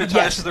ties or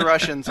ties to the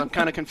Russians? I'm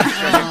kind of confused.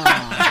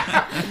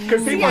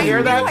 Could people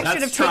hear that? I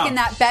should have taken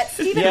that bet.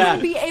 Stephen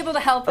wouldn't be able to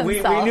help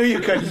himself. We knew you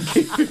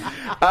couldn't.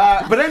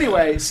 But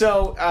anyway,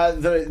 so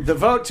the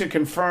vote to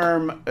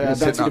confirm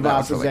Betsy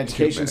DeVos'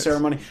 education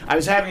ceremony. I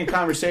was having a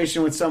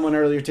conversation with someone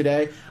earlier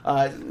today,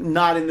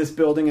 not in this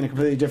building, in a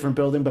completely different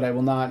building, but I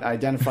will not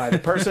identify the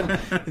person.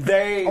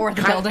 Or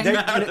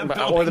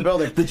the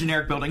building. The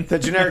generic building. The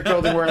generic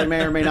building where I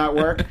may or may not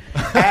work.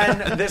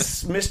 And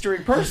this mystery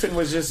person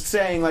was just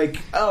saying,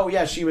 like, oh,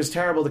 yeah, she was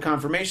terrible, the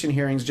confirmation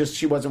hearings, just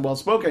she wasn't well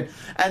spoken.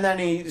 And then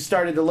he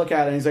started to look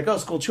at it, and he's like, oh,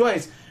 school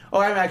choice. Oh,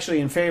 I'm actually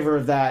in favor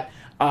of that.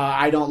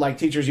 I don't like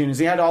teachers' unions.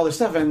 He had all this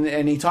stuff,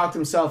 and he talked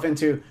himself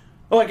into,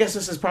 oh, I guess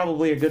this is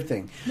probably a good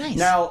thing. Nice.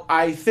 Now,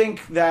 I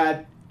think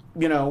that,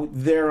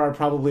 there are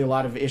probably a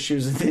lot of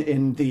issues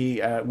in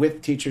the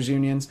with teachers'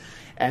 unions,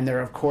 and there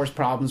are, of course,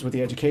 problems with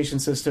the education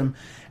system.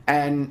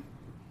 And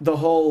the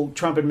whole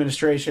Trump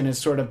administration is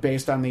sort of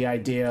based on the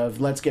idea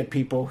of let's get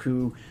people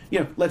who,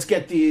 let's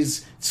get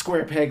these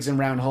square pegs in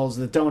round holes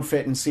that don't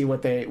fit and see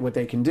what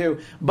they can do.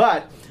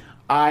 But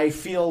I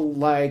feel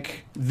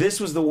like this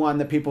was the one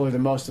that people are the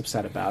most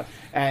upset about.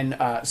 And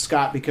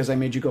Scott, because I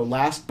made you go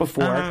last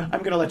before, I'm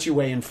going to let you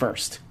weigh in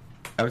first.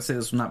 I would say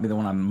this would not be the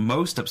one I'm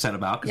most upset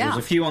about because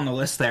there's a few on the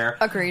list there.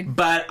 Agreed.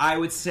 But I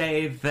would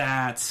say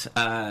that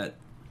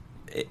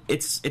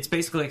it's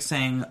basically like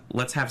saying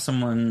let's have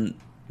someone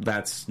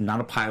that's not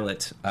a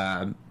pilot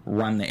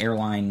run the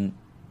airline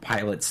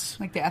pilots.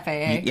 Like the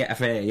FAA? Yeah,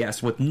 FAA,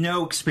 yes, with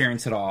no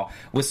experience at all.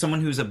 With someone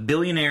who's a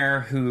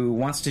billionaire who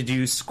wants to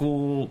do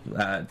school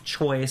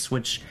choice,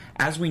 which,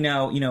 as we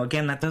know,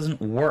 again, that doesn't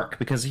work.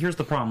 Because here's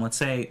the problem. Let's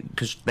say,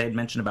 because they had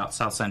mentioned about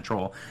South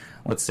Central,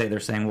 let's say they're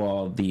saying,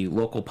 well, the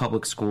local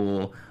public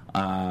school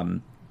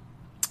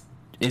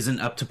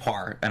isn't up to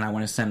par, and I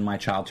want to send my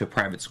child to a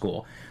private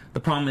school. The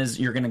problem is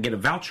you're going to get a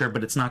voucher,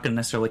 but it's not going to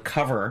necessarily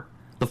cover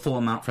the full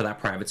amount for that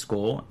private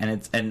school,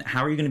 and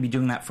how are you going to be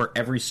doing that for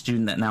every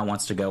student that now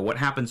wants to go? What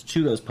happens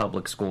to those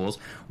public schools?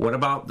 What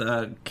about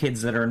the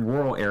kids that are in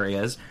rural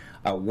areas?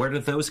 Where do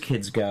those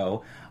kids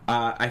go?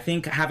 I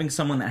think having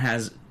someone that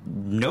has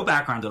no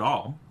background at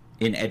all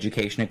in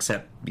education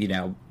except,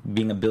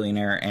 being a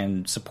billionaire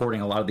and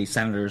supporting a lot of these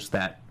senators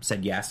that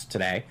said yes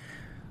today,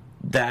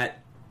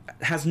 that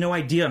has no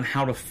idea on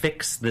how to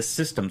fix this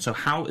system. So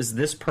how is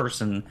this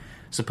person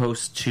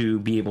supposed to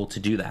be able to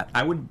do that?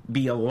 I would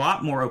be a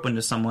lot more open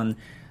to someone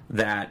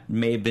that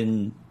may have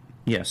been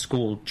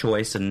school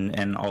choice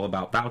and all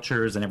about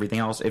vouchers and everything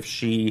else if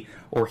she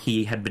or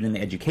he had been in the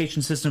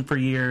education system for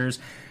years,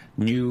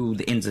 knew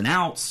the ins and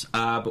outs.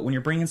 But when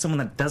you're bringing someone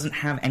that doesn't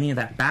have any of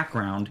that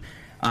background,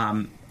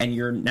 and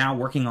you're now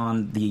working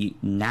on the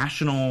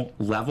national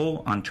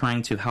level on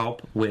trying to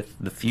help with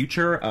the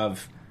future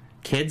of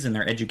kids and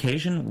their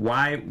education,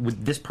 why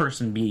would this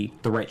person be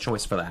the right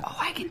choice for that? Oh,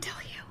 I can tell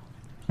you.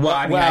 Well,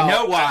 I mean, I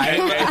know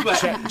why.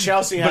 But,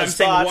 Chelsea has but I'm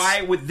saying, thoughts.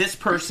 why would this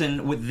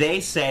person, would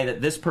they say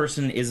that this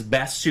person is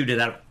best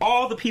suited out of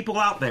all the people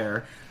out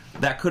there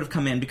that could have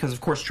come in? Because, of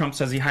course, Trump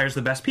says he hires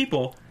the best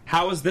people.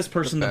 How is this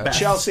person the best?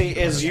 Chelsea,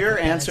 is your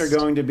answer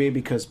going to be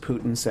because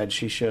Putin said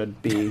she should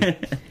be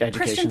education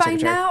Christian, by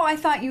secretary? now I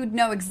thought you'd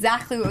know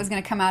exactly what was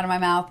going to come out of my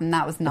mouth, and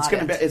that was not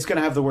it. It's going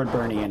to have the word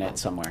Bernie in it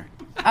somewhere.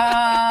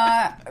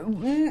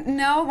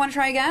 No, want to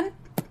try again?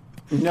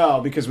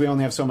 No, because we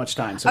only have so much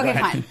time. So Okay, go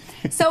ahead.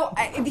 fine. So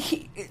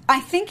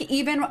I think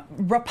even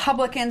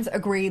Republicans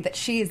agree that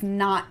she is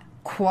not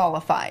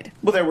qualified.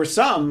 Well, there were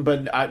some,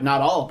 but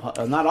not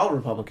all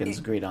Republicans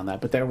agreed on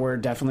that. But there were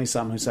definitely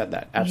some who said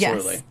that.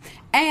 Absolutely. Yes.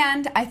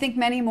 And I think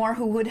many more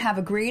who would have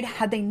agreed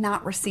had they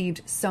not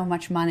received so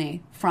much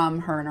money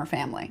from her and her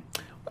family.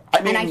 I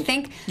mean, and I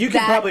think you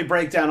could probably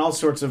break down all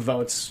sorts of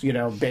votes,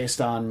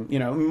 based on,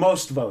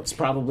 most votes.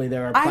 Probably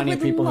there are plenty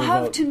of people who vote. I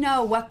would love to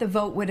know what the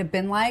vote would have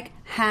been like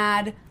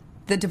had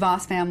the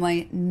DeVos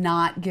family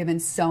not given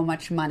so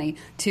much money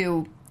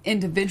to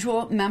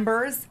individual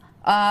members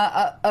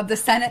of the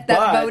Senate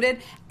that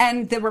voted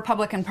and the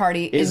Republican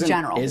Party in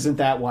general. Isn't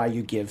that why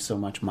you give so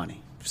much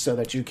money? So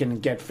that you can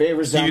get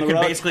favors down the road. You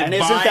can basically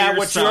buy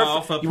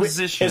yourself a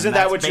position. Isn't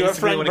that what your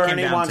friend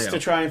Bernie wants to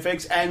try and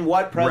fix? And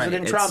what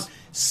President Trump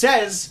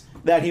says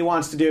that he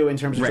wants to do in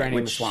terms of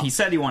draining the swamp. He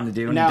said he wanted to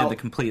do, and now, he did the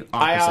complete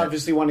opposite. I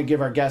obviously want to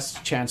give our guests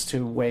a chance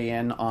to weigh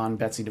in on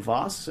Betsy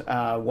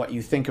DeVos, what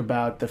you think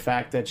about the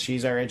fact that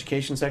she's our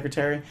education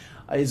secretary.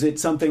 Is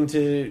it something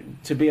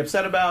to be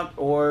upset about,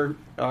 or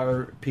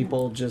are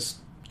people just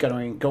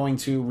going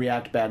to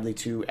react badly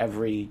to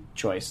every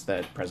choice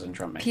that President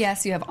Trump makes?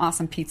 P.S. You have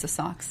awesome pizza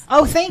socks.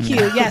 Oh, thank you.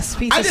 Yes,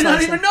 pizza socks. I did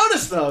not even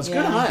notice those. Good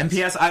on. And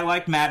P.S. I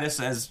like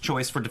Mattis as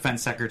choice for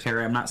defense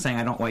secretary. I'm not saying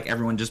I don't like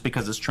everyone just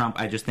because it's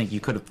Trump. I just think you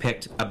could have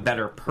picked a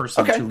better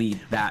person to lead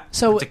that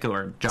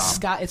particular job.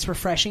 Scott, it's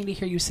refreshing to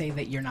hear you say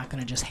that you're not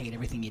going to just hate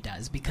everything he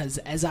does, because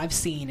as I've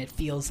seen, it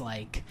feels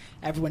like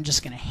everyone's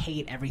just going to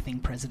hate everything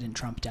President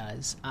Trump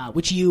does,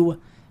 which you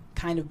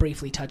kind of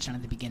briefly touched on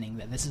at the beginning,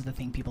 that this is the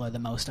thing people are the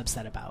most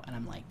upset about. And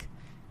I'm like,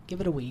 give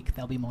it a week.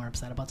 They'll be more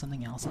upset about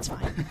something else. It's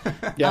fine.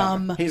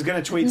 He's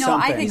going to tweet something.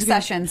 No, I think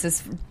Sessions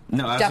is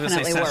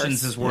definitely worse.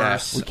 Sessions is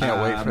worse. Yeah, we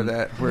can't wait for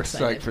that. We're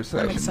psyched for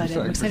Sessions.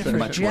 I'm excited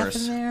for Jeff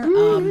in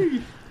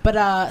there.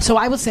 But so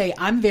I would say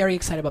I'm very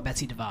excited about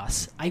Betsy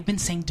DeVos. I've been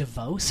saying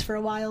DeVos for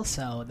a while,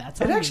 so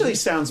that's... It actually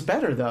sounds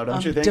better, though,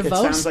 don't you think? DeVos? It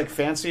sounds like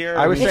fancier.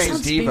 I was saying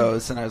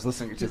Devos, and I was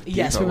listening to Devo.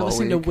 Yes, we were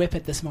listening to Whip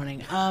It this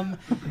morning.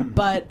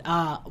 But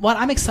what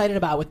I'm excited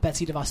about with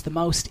Betsy DeVos the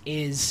most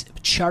is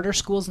charter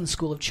schools and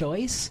school of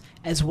choice,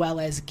 as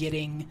well as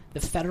getting the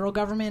federal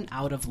government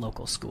out of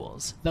local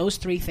schools. Those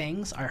three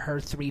things are her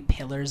three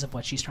pillars of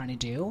what she's trying to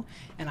do,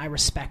 and I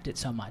respect it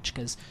so much,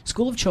 because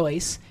school of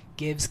choice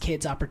gives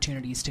kids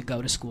opportunities to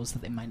go to schools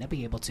that they might not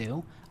be able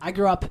to. I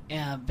grew up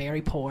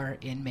very poor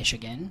in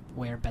Michigan,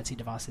 where Betsy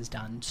DeVos has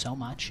done so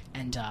much,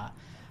 and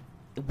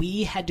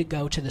we had to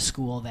go to the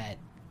school that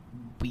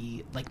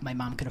my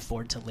mom could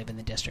afford to live in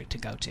the district to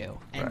go to.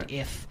 And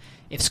if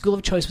school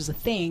of choice was a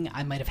thing,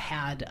 I might have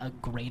had a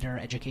greater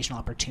educational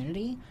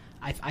opportunity.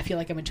 I feel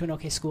like I went to an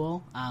okay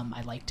school.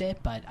 I liked it,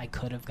 but I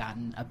could have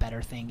gotten a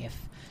better thing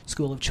if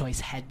school of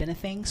choice had been a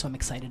thing, so I'm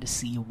excited to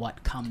see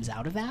what comes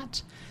out of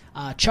that.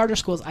 Charter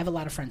schools, I have a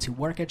lot of friends who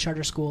work at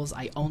charter schools.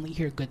 I only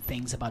hear good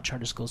things about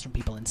charter schools from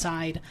people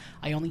inside.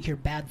 I only hear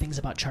bad things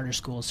about charter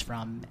schools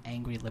from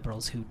angry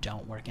liberals who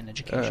don't work in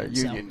education.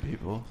 Union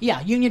people.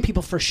 Yeah, union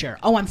people for sure.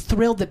 Oh, I'm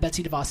thrilled that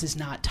Betsy DeVos is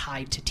not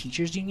tied to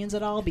teachers' unions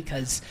at all,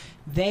 because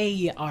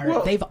they've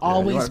always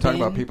been...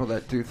 talking about people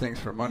that do things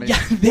for money.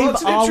 Yeah, they've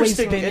always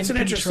been It's an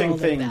interesting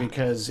thing, that.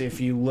 because if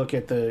you look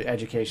at the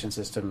education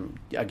system,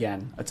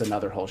 again, it's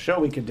another whole show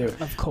we could do.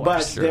 Of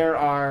course. But there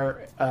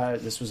are,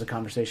 this was a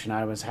conversation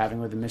I was having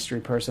with a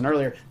mystery person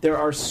earlier, there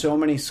are so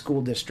many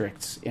school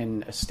districts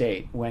in a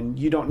state when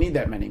you don't need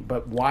that many.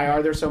 But why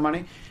are there so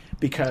many?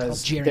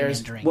 Because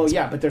there's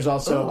but there's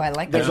also I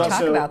like that you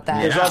talk about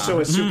that. There's also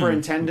a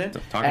superintendent,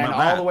 and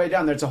all the way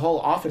down there's a whole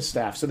office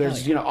staff. So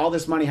there's all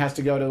this money has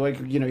to go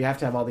to you have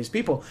to have all these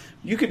people.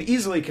 You could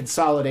easily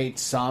consolidate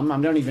some. I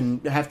don't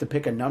even have to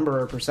pick a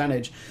number or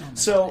percentage.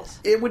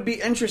 It would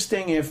be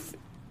interesting if,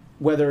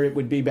 whether it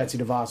would be Betsy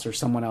DeVos or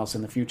someone else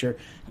in the future,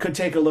 could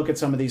take a look at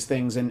some of these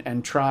things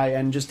and try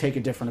and just take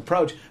a different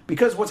approach,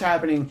 because what's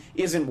happening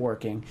isn't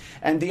working.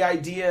 And the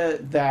idea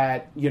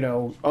that,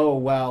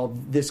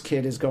 this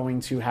kid is going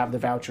to have the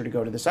voucher to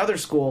go to this other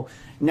school,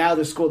 now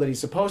the school that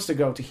he's supposed to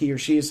go to, he or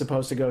she is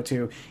supposed to go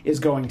to, is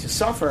going to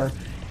suffer.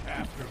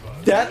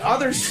 That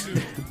other...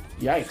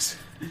 Yikes.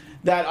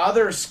 That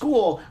other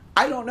school,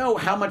 I don't know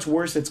how much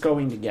worse it's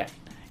going to get,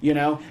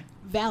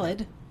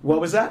 Valid.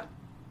 What was that?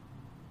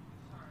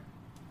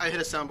 I hit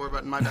a soundboard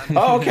button. My bad.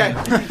 Oh, okay.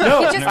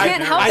 No, he just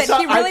can't help it.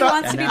 He really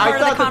wants to be part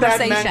of the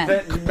conversation.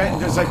 That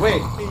meant it's like, wait.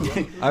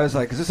 I was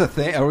like, is this a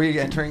thing? Are we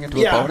entering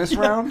into a bonus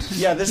round?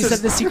 Yeah, this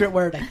is the secret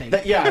word, I think.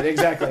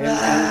 Exactly. And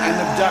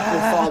the duck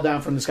will fall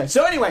down from the sky.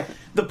 So anyway,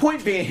 the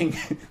point being,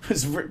 it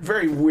was a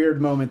very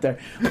weird moment there.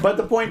 But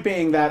the point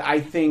being that I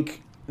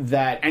think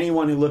that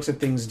anyone who looks at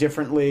things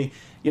differently,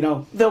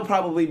 there'll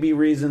probably be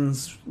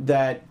reasons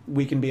that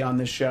we can be on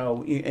this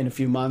show in a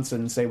few months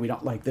and say we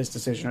don't like this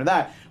decision or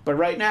that. But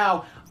right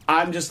now,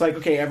 I'm just like,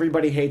 okay,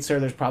 everybody hates her.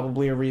 There's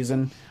probably a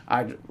reason.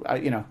 Let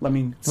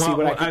me see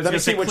let me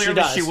see what she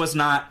does. She was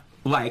not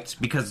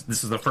liked because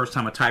this is the first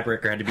time a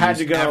tiebreaker had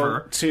to be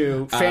go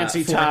to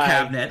fancy tie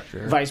cabinet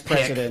vice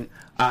president.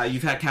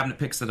 You've had cabinet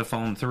picks that have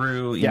fallen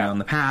through, in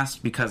the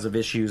past because of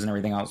issues and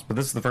everything else. But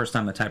this is the first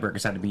time the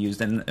tiebreakers had to be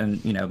used,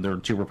 and there were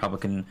two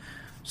Republican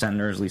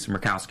senators, Lisa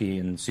Murkowski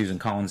and Susan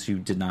Collins, who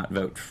did not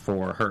vote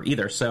for her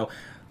either. So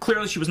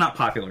clearly she was not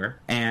popular,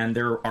 and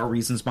there are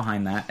reasons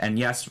behind that. And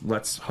yes,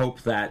 let's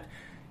hope that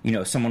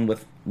someone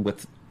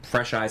with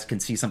fresh eyes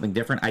can see something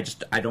different.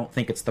 I don't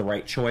think it's the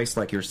right choice,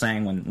 like you're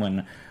saying,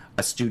 when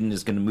a student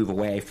is going to move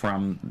away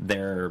from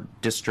their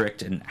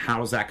district, and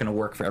how is that going to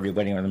work for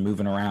everybody when they're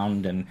moving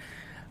around? And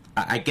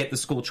I get the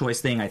school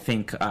choice thing. I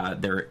think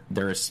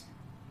there's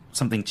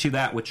something to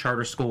that with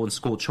charter school and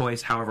school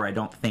choice. However, I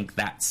don't think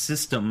that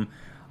system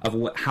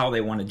of how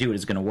they want to do it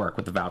is going to work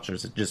with the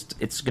vouchers.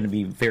 It's going to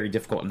be very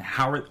difficult. And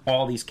how are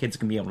all these kids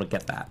going to be able to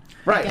get that?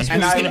 Right. And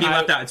who's going to be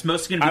left out? It's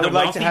mostly going to be the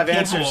wealthy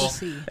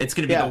people. It's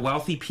going to be the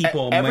wealthy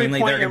people mainly.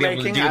 They're going to be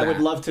able to do that. I would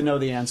love to know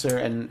the answer,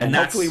 and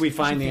hopefully we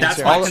find the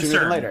answer sooner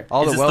than later.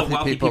 All the wealthy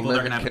people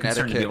live in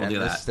Connecticut and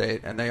this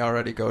state, and they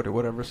already go to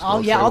whatever school.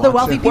 All the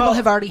wealthy people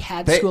have already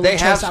had school choice opportunities.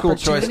 They have school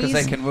choice because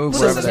they can move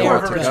wherever they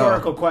want to go. This is more of a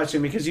rhetorical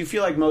question, because you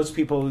feel like most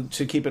people,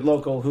 to keep it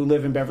local, who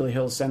live in Beverly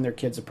Hills send their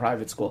kids to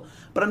private school.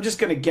 But I'm just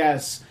going to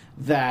guess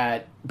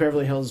that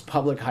Beverly Hills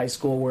Public High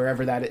School,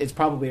 wherever that is, it's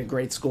probably a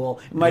great school.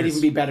 It might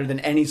even be better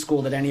than any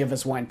school that any of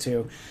us went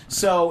to.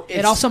 So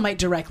it also might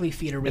directly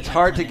feed a rehab. It's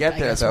hard to get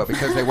there though,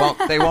 because they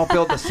won't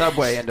build the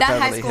subway into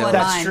Beverly Hills.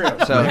 That's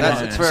true.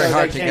 So it's very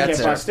hard to get there. They can't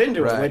get bussed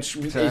into it, which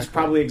is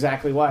probably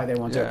exactly why they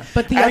won't do it.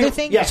 But the other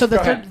thing, so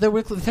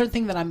the third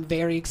thing that I'm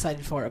very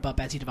excited for about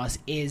Betsy DeVos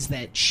is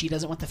that she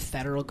doesn't want the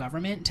federal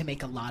government to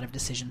make a lot of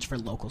decisions for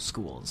local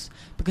schools.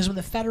 Because when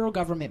the federal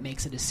government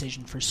makes a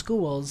decision for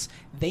schools,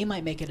 they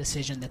might make a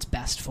decision that's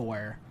best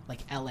for, like,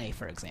 LA,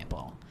 for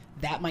example.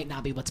 That might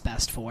not be what's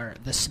best for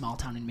the small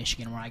town in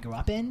Michigan where I grew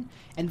up in,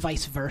 and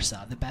vice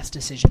versa. The best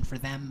decision for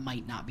them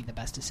might not be the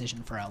best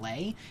decision for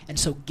LA. And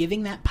so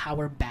giving that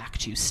power back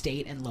to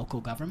state and local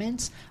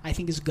governments, I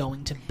think, is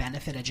going to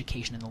benefit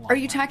education in the long run. Are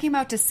you talking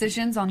about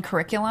decisions on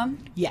curriculum?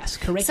 Yes,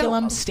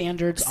 curriculum,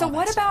 standards, So all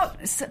what that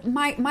about, stuff.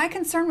 my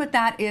concern with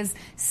that is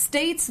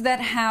states that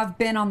have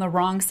been on the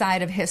wrong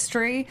side of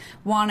history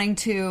wanting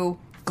to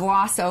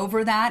gloss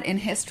over that in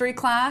history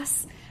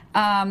class.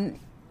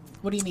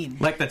 What do you mean?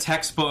 Like the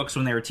textbooks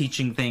when they were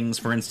teaching things,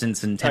 for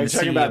instance, in Tennessee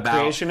talking about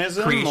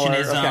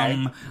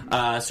creationism,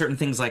 certain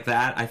things like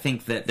that. I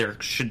think that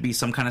there should be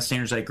some kind of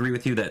standards. I agree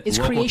with you that is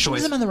local creationism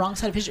choice... on the wrong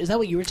side of history? Is that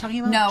what you were talking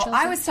about? No, Chelsea?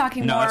 I was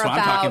talking more that's what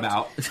about, I'm talking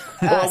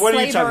about. What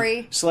are you slavery.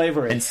 talking?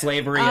 Slavery. And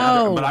slavery.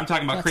 Oh, but I'm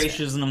talking about that's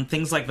creationism,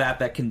 things like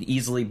that can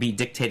easily be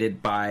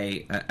dictated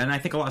by... and I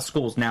think a lot of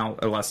schools now,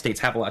 a lot of states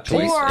have a lot of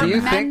choice. Do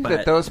you think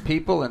that those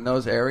people in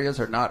those areas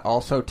are not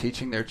also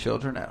teaching their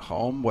children at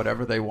home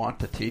whatever they want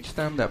to teach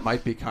them? That might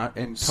be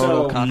in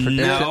total contradiction.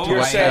 No,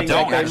 You're saying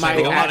don't. that I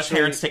think a lot of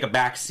parents take a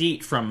back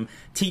seat from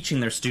teaching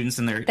their students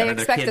and their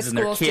kids, and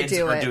their kids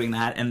are doing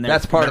that. And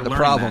that's part of the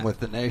problem with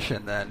the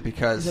nation, then,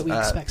 because that we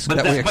expect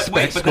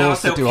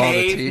schools to do all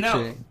the teaching.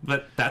 No,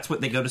 but that's what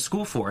they go to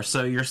school for.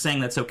 So you're saying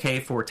that's okay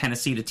for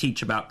Tennessee to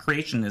teach about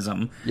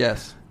creationism?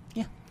 Yes.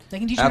 They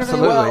can teach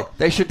absolutely. Well.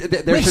 There should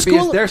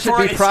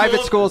be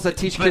private schools that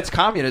teach kids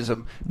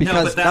communism,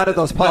 because none of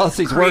those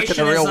policies work in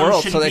the real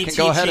world, so they can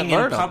go ahead and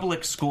learn them.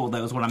 Public school,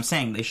 that was what I'm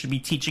saying. They should be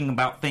teaching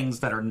about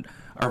things that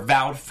are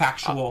valid,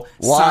 factual,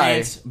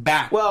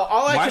 science-backed. Well,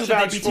 all I can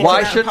vouch for...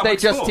 Why shouldn't they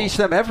just teach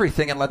them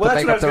everything and let them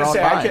make up their own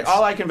minds?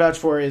 All I can vouch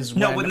for is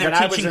when they're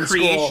teaching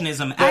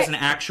creationism as an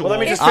actual...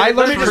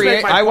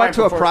 I went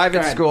to a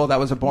private school that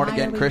was a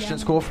born-again Christian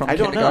school from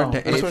kindergarten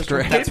to 8th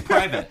grade. That's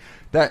private.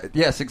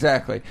 Yes,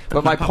 exactly.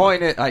 But my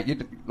point is,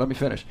 let me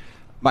finish.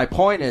 My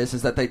point is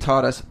that they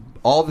taught us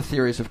all the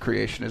theories of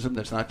creationism.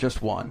 There's not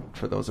just one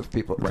for those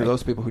people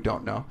who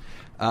don't know.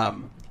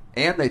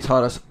 And they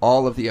taught us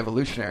all of the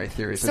evolutionary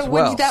theories as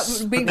well.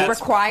 So would that be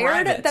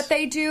required that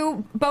they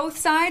do both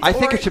sides? I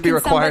think it should be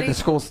required that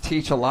schools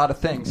teach a lot of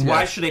things.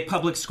 Why should a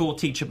public school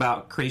teach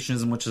about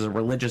creationism, which is a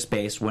religious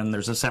base, when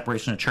there's a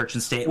separation of church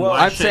and state? Well,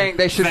 I'm saying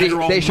they should be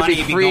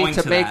free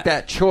to make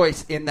that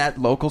choice in that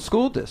local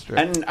school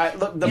district. And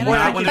the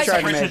point when there's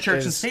separation of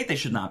church and state, they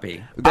should not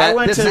be.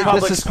 This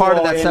is part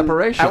of that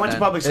separation. I went to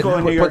public school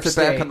in New York State. Puts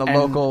it back on the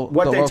local.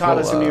 What they taught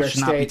us in New York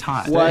State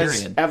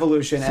was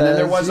evolution, and then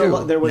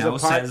there was a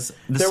part.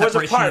 The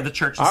separation of the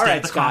church and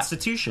state, the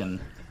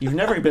Constitution. You've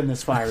never been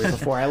this fiery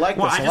before. I like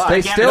this a lot.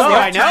 They still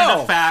I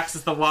know. The facts,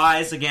 it's the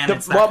lies again.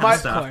 It's that kind of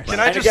stuff.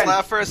 Can I just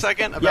laugh for a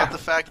second about the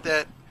fact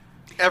that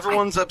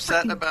everyone's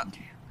upset about?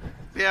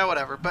 Yeah,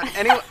 whatever. But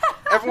anyway,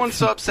 everyone's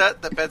so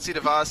upset that Betsy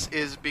DeVos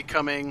is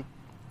becoming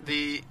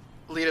the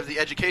lead of the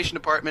education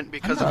department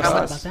because of how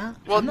much.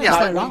 Well,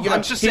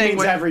 I'm just saying. He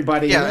means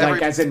everybody,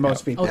 as in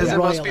most people. As in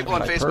most people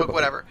on Facebook,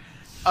 whatever.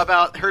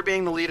 About her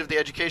being the lead of the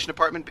education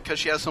department because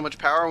she has so much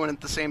power, when at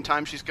the same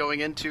time she's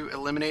going in to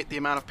eliminate the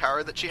amount of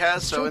power that she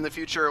has. So in the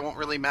future, it won't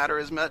really matter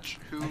as much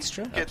who gets.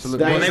 Well,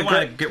 they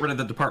want to get rid of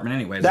the department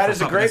anyway. That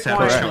is a great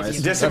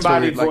point.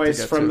 Disembodied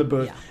voice from the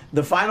booth.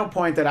 the final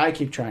point that I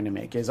keep trying to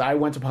make is I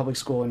went to public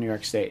school in New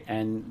York State,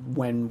 and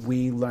when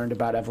we learned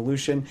about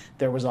evolution,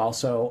 there was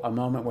also a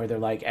moment where they're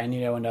like, and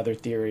another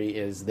theory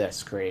is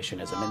this,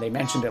 creationism, and they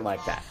mentioned it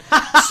like that.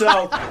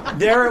 So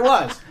there it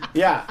was.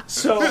 Yeah.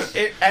 So,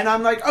 and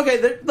I'm like,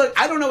 okay, look,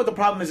 I don't know what the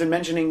problem is in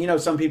mentioning,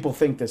 some people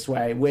think this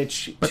way,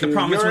 But the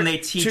problem is when they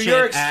teach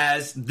it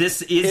as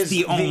this is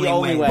the only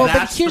way. Well,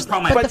 that's the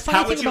problem. But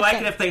how would you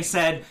like it if they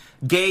said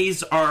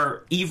gays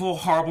are evil,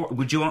 horrible?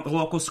 Would you want the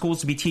local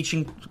schools to be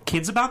teaching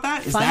kids about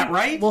that? Is that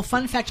right? Well,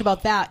 fun fact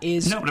about that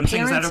is no, but I'm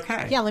saying, is that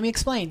okay? Yeah, let me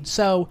explain.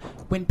 So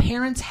when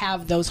parents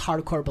have those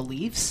hardcore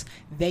beliefs,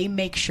 they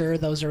make sure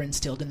those are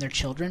instilled in their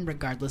children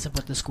regardless of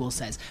what the school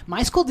says.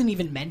 My school didn't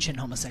even mention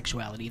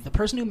homosexuality. The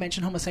person who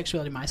mentioned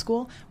homosexuality in my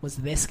school was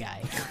this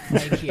guy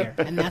right here,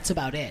 and that's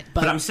about it.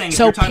 But I'm saying, if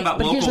you're talking about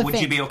local,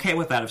 would you be okay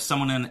with that if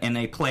someone in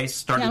a place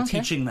started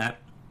teaching that?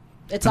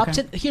 It's up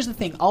to. Here's the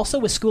thing. Also,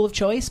 with school of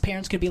choice,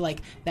 parents could be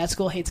like, "That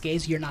school hates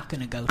gays. You're not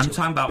going to go to." I'm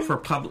talking about for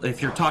public.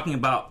 If you're talking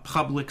about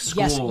public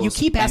schools, yes, you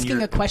keep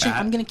asking a question.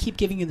 I'm going to keep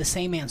giving you the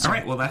same answer. All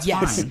right, well that's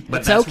yes, fine,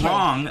 but it's that's okay.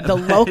 wrong. The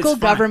local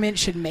government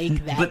should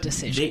make that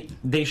decision.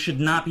 They should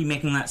not be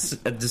making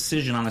that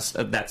decision on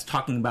that's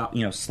talking about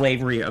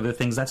slavery, other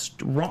things. That's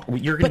wrong.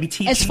 You're going to be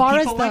teaching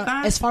people like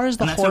that. As far as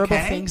the horrible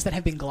things that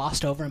have been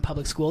glossed over in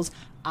public schools,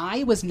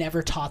 I was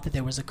never taught that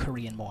there was a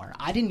Korean War.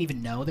 I didn't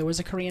even know there was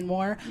a Korean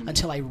War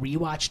until I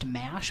rewatched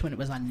MASH when it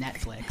was on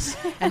Netflix,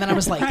 and then I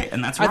was like, right,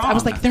 and that's wrong. I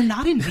was like, they're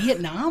not in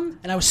Vietnam,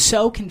 and I was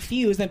so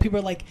confused. And people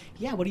were like,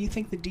 yeah, what do you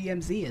think the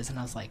DMZ is? And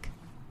I was like,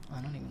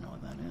 I don't even know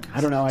what that is. I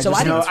don't know.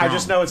 I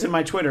just know it's in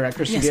my Twitter at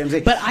Christian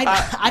DMZ. But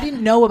I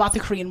didn't know about the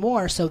Korean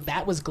War, so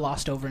that was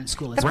glossed over in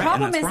school as well. The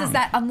problem is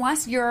that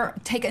unless you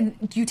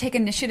take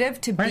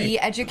initiative to be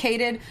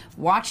educated,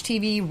 watch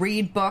TV,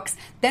 read books,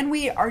 then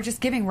we are just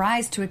giving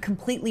rise to a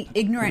completely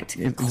ignorant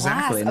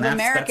class of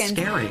Americans.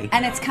 That's scary.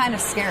 And it's kind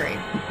of scary.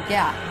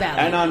 Yeah.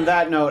 Badly. And on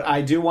that note,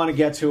 I do want to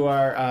get to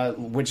our,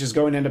 which is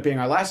going to end up being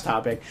our last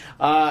topic.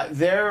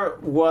 There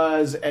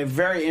was a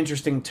very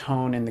interesting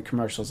tone in the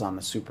commercials on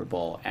the Super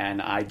Bowl,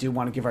 and I do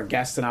want to give our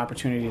guests an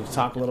opportunity to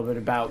talk a little bit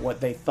about what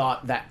they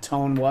thought that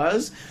tone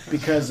was,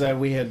 because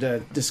we had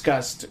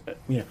discussed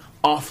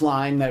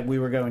offline that we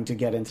were going to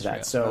get into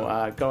that.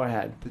 So go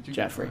ahead,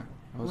 Jeffrey.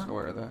 I wasn't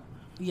aware of that.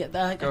 Yeah,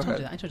 I told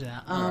you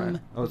that.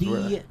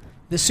 Right.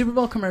 The Super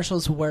Bowl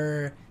commercials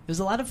there's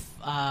a lot of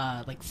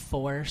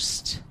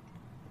forced.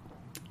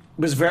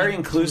 It was very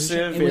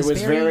inclusive. It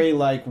was very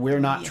like, we're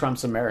not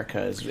Trump's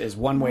America is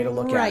one way to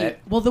look at it.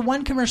 Well, the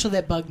one commercial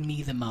that bugged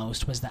me the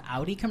most was the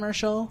Audi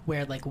commercial,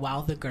 where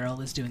while the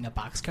girl is doing a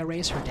boxcar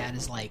race, her dad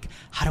is like,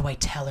 how do I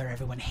tell her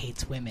everyone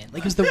hates women?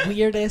 It was the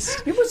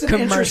weirdest it was an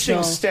commercial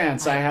interesting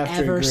stance, I have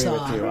to agree with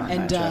you on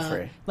that,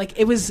 Jeffrey.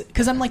 It was,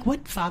 because I'm like,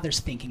 what father's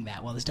thinking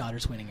that while his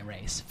daughter's winning a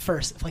race?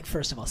 First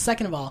of all.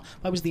 Second of all,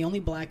 why was the only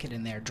black kid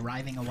in there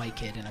driving a white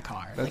kid in a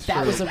car?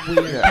 That was a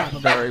weird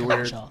problematic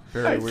commercial.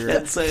 Very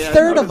weird.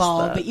 Third of all,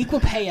 the Equal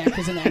Pay Act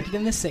was enacted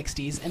in the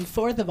 60s, and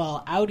fourth of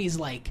all, Audi's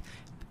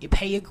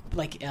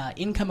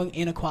income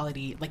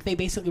inequality, they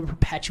basically were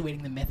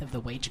perpetuating the myth of the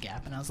wage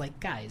gap, and I was like,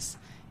 guys,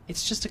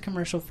 it's just a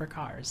commercial for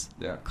cars.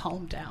 Yeah.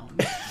 Calm down.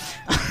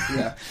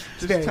 Yeah.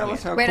 Just tell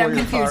us how Wait, cool I'm your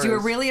confused. car You were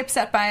is. really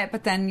upset by it,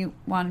 but then you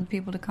wanted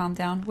people to calm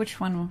down. Which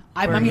one?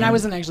 I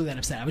wasn't actually that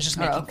upset. I was just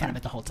making fun of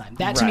it the whole time.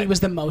 That to me was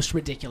the most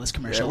ridiculous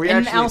commercial. Yeah,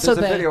 and also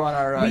there's a video on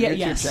our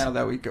YouTube channel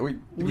that we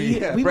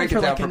break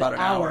it down for about an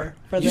hour.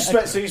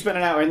 So you spent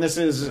an hour, and this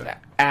is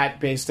at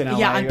Based in LA.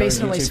 Yeah, on Based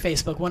in LA's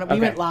Facebook. We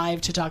went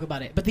live to talk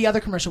about it. But the other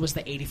commercial was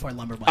the 84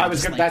 lumber one.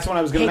 That's what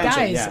I was going to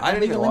mention. Hey guys, yeah.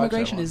 illegal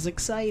immigration is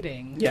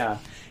exciting. Yeah.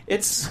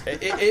 It's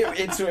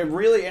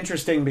really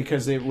interesting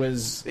because it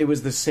was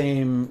the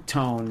same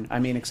tone. I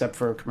mean, except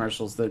for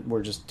commercials that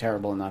were just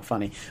terrible and not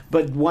funny,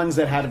 but ones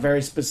that had a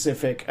very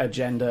specific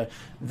agenda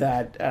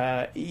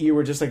that you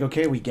were just like,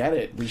 okay, we get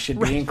it. We should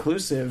be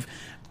incluve.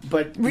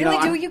 But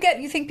really,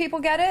 you think people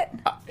get it?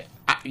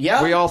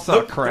 Yeah, we all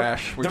saw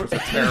Crash, which was a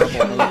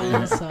terrible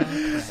movie.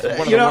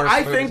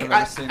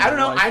 I don't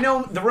know. I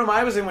know the room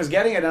I was in was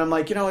getting it, and I'm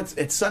like,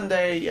 it's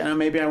Sunday.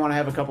 Maybe I want to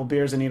have a couple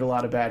beers and eat a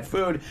lot of bad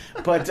food.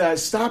 But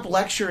stop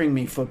lecturing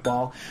me,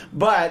 football.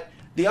 But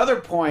the other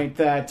point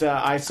that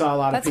I saw a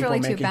lot of people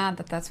making. That's really too bad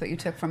that that's what you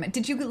took from it.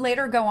 Did you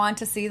later go on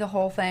to see the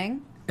whole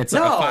thing? It's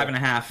like a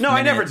 5.5. No,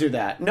 I never do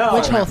that. No,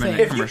 which whole thing?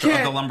 If you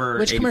can't, the lumber.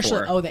 Which 84.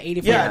 commercial? Oh, the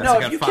 84. Yeah, no.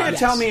 If you can't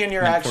tell 5, me in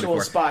your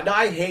actual spot, no,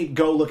 I hate.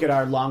 Go look at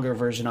our longer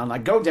version on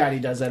GoDaddy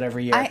does that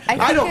every year.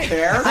 I don't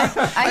care.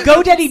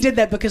 GoDaddy did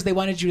that because they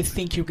wanted you to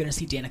think you were going to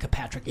see Danica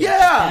Patrick. Yeah,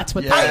 that's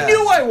what. I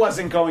knew I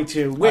wasn't going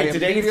to. Wait,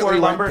 did 84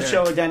 Lumber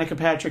show Danica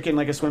Patrick in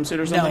like a swimsuit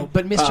or something? No,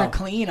 but Mr.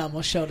 Clean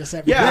almost showed us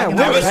everything. Yeah,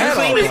 Mr.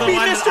 Clean is the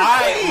one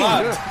I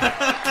loved.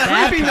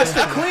 Creepy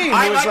Mr. Clean.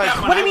 I like that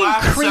one. What do you mean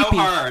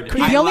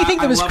creepy? The only thing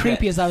that was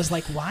creepy is I was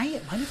like, why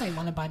did I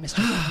want to buy Mr.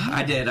 Clean?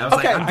 I did. I was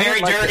Okay. like, I'm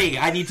very dirty.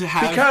 I need to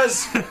have...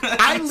 Because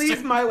I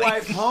leave my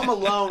wife home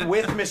alone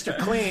with Mr.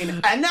 Clean,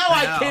 and now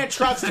I can't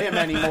trust him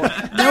anymore.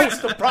 That's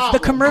the problem. The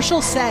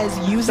commercial says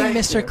using Thank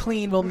Mr. you.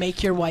 Clean will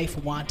make your wife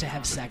want to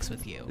have sex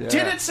with you. Yeah.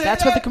 Did it say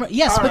That's that? what the commercial...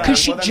 Yes, All because right,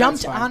 she well, then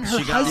jumped that's fine. on her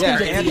She got- husband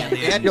Yeah, at the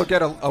end. and you'll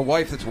get a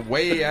wife that's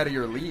way out of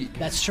your league.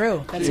 That's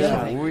true. That's the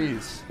other thing.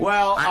 Louise.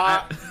 Well,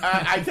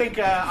 I think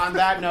on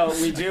that note,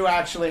 we do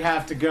actually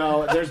have to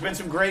go. There's been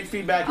some great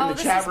feedback in the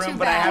this chat is room, too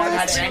but I bad. haven't Oh,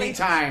 had it's any really-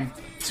 time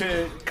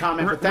to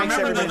comment. But thanks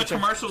Remember, though, everybody. the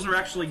commercials were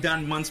actually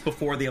done months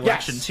before the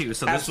election, too.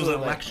 So this absolutely.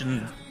 was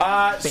election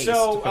based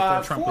So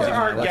before Trump was for even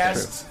our elected.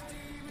 guests,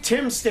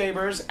 Tim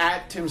Stabers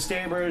at Tim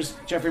Stabers,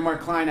 Jeffrey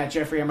Mark Klein at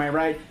Jeffrey. Am I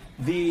right?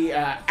 The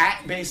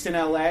at Based in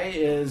LA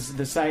is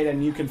the site,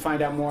 and you can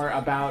find out more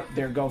about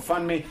their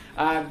GoFundMe.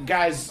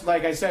 Guys,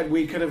 like I said,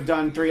 we could have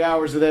done 3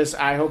 hours of this.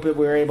 I hope that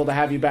we were able to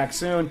have you back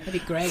soon. That'd be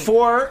great.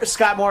 For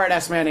Scott Moore at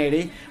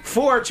SMan80,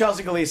 for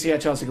Chelsea Galicia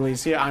at Chelsea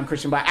Galicia, I'm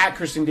Christian Black at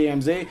Christian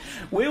DMZ.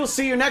 We will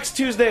see you next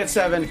Tuesday at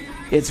 7.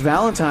 It's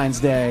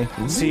Valentine's Day.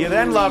 See you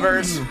then,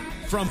 lovers.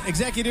 From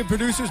executive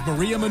producers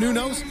Maria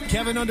Menounos,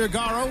 Kevin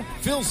Undergaro,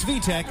 Phil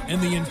Svitek,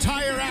 and the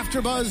entire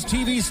AfterBuzz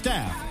TV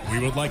staff, we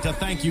would like to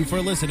thank you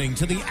for listening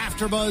to the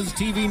AfterBuzz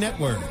TV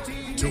network.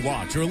 To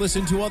watch or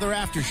listen to other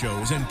after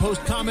shows and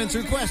post comments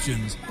or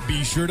questions,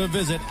 be sure to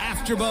visit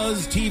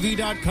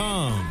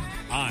AfterBuzzTV.com.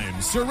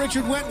 I'm Sir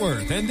Richard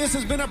Wentworth, and this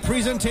has been a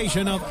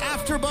presentation of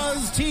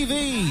AfterBuzz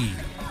TV.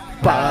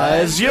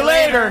 Buzz you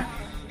later.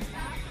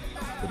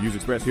 The views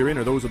expressed herein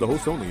are those of the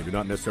hosts only and do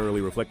not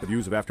necessarily reflect the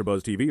views of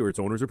AfterBuzz TV or its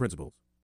owners or principals.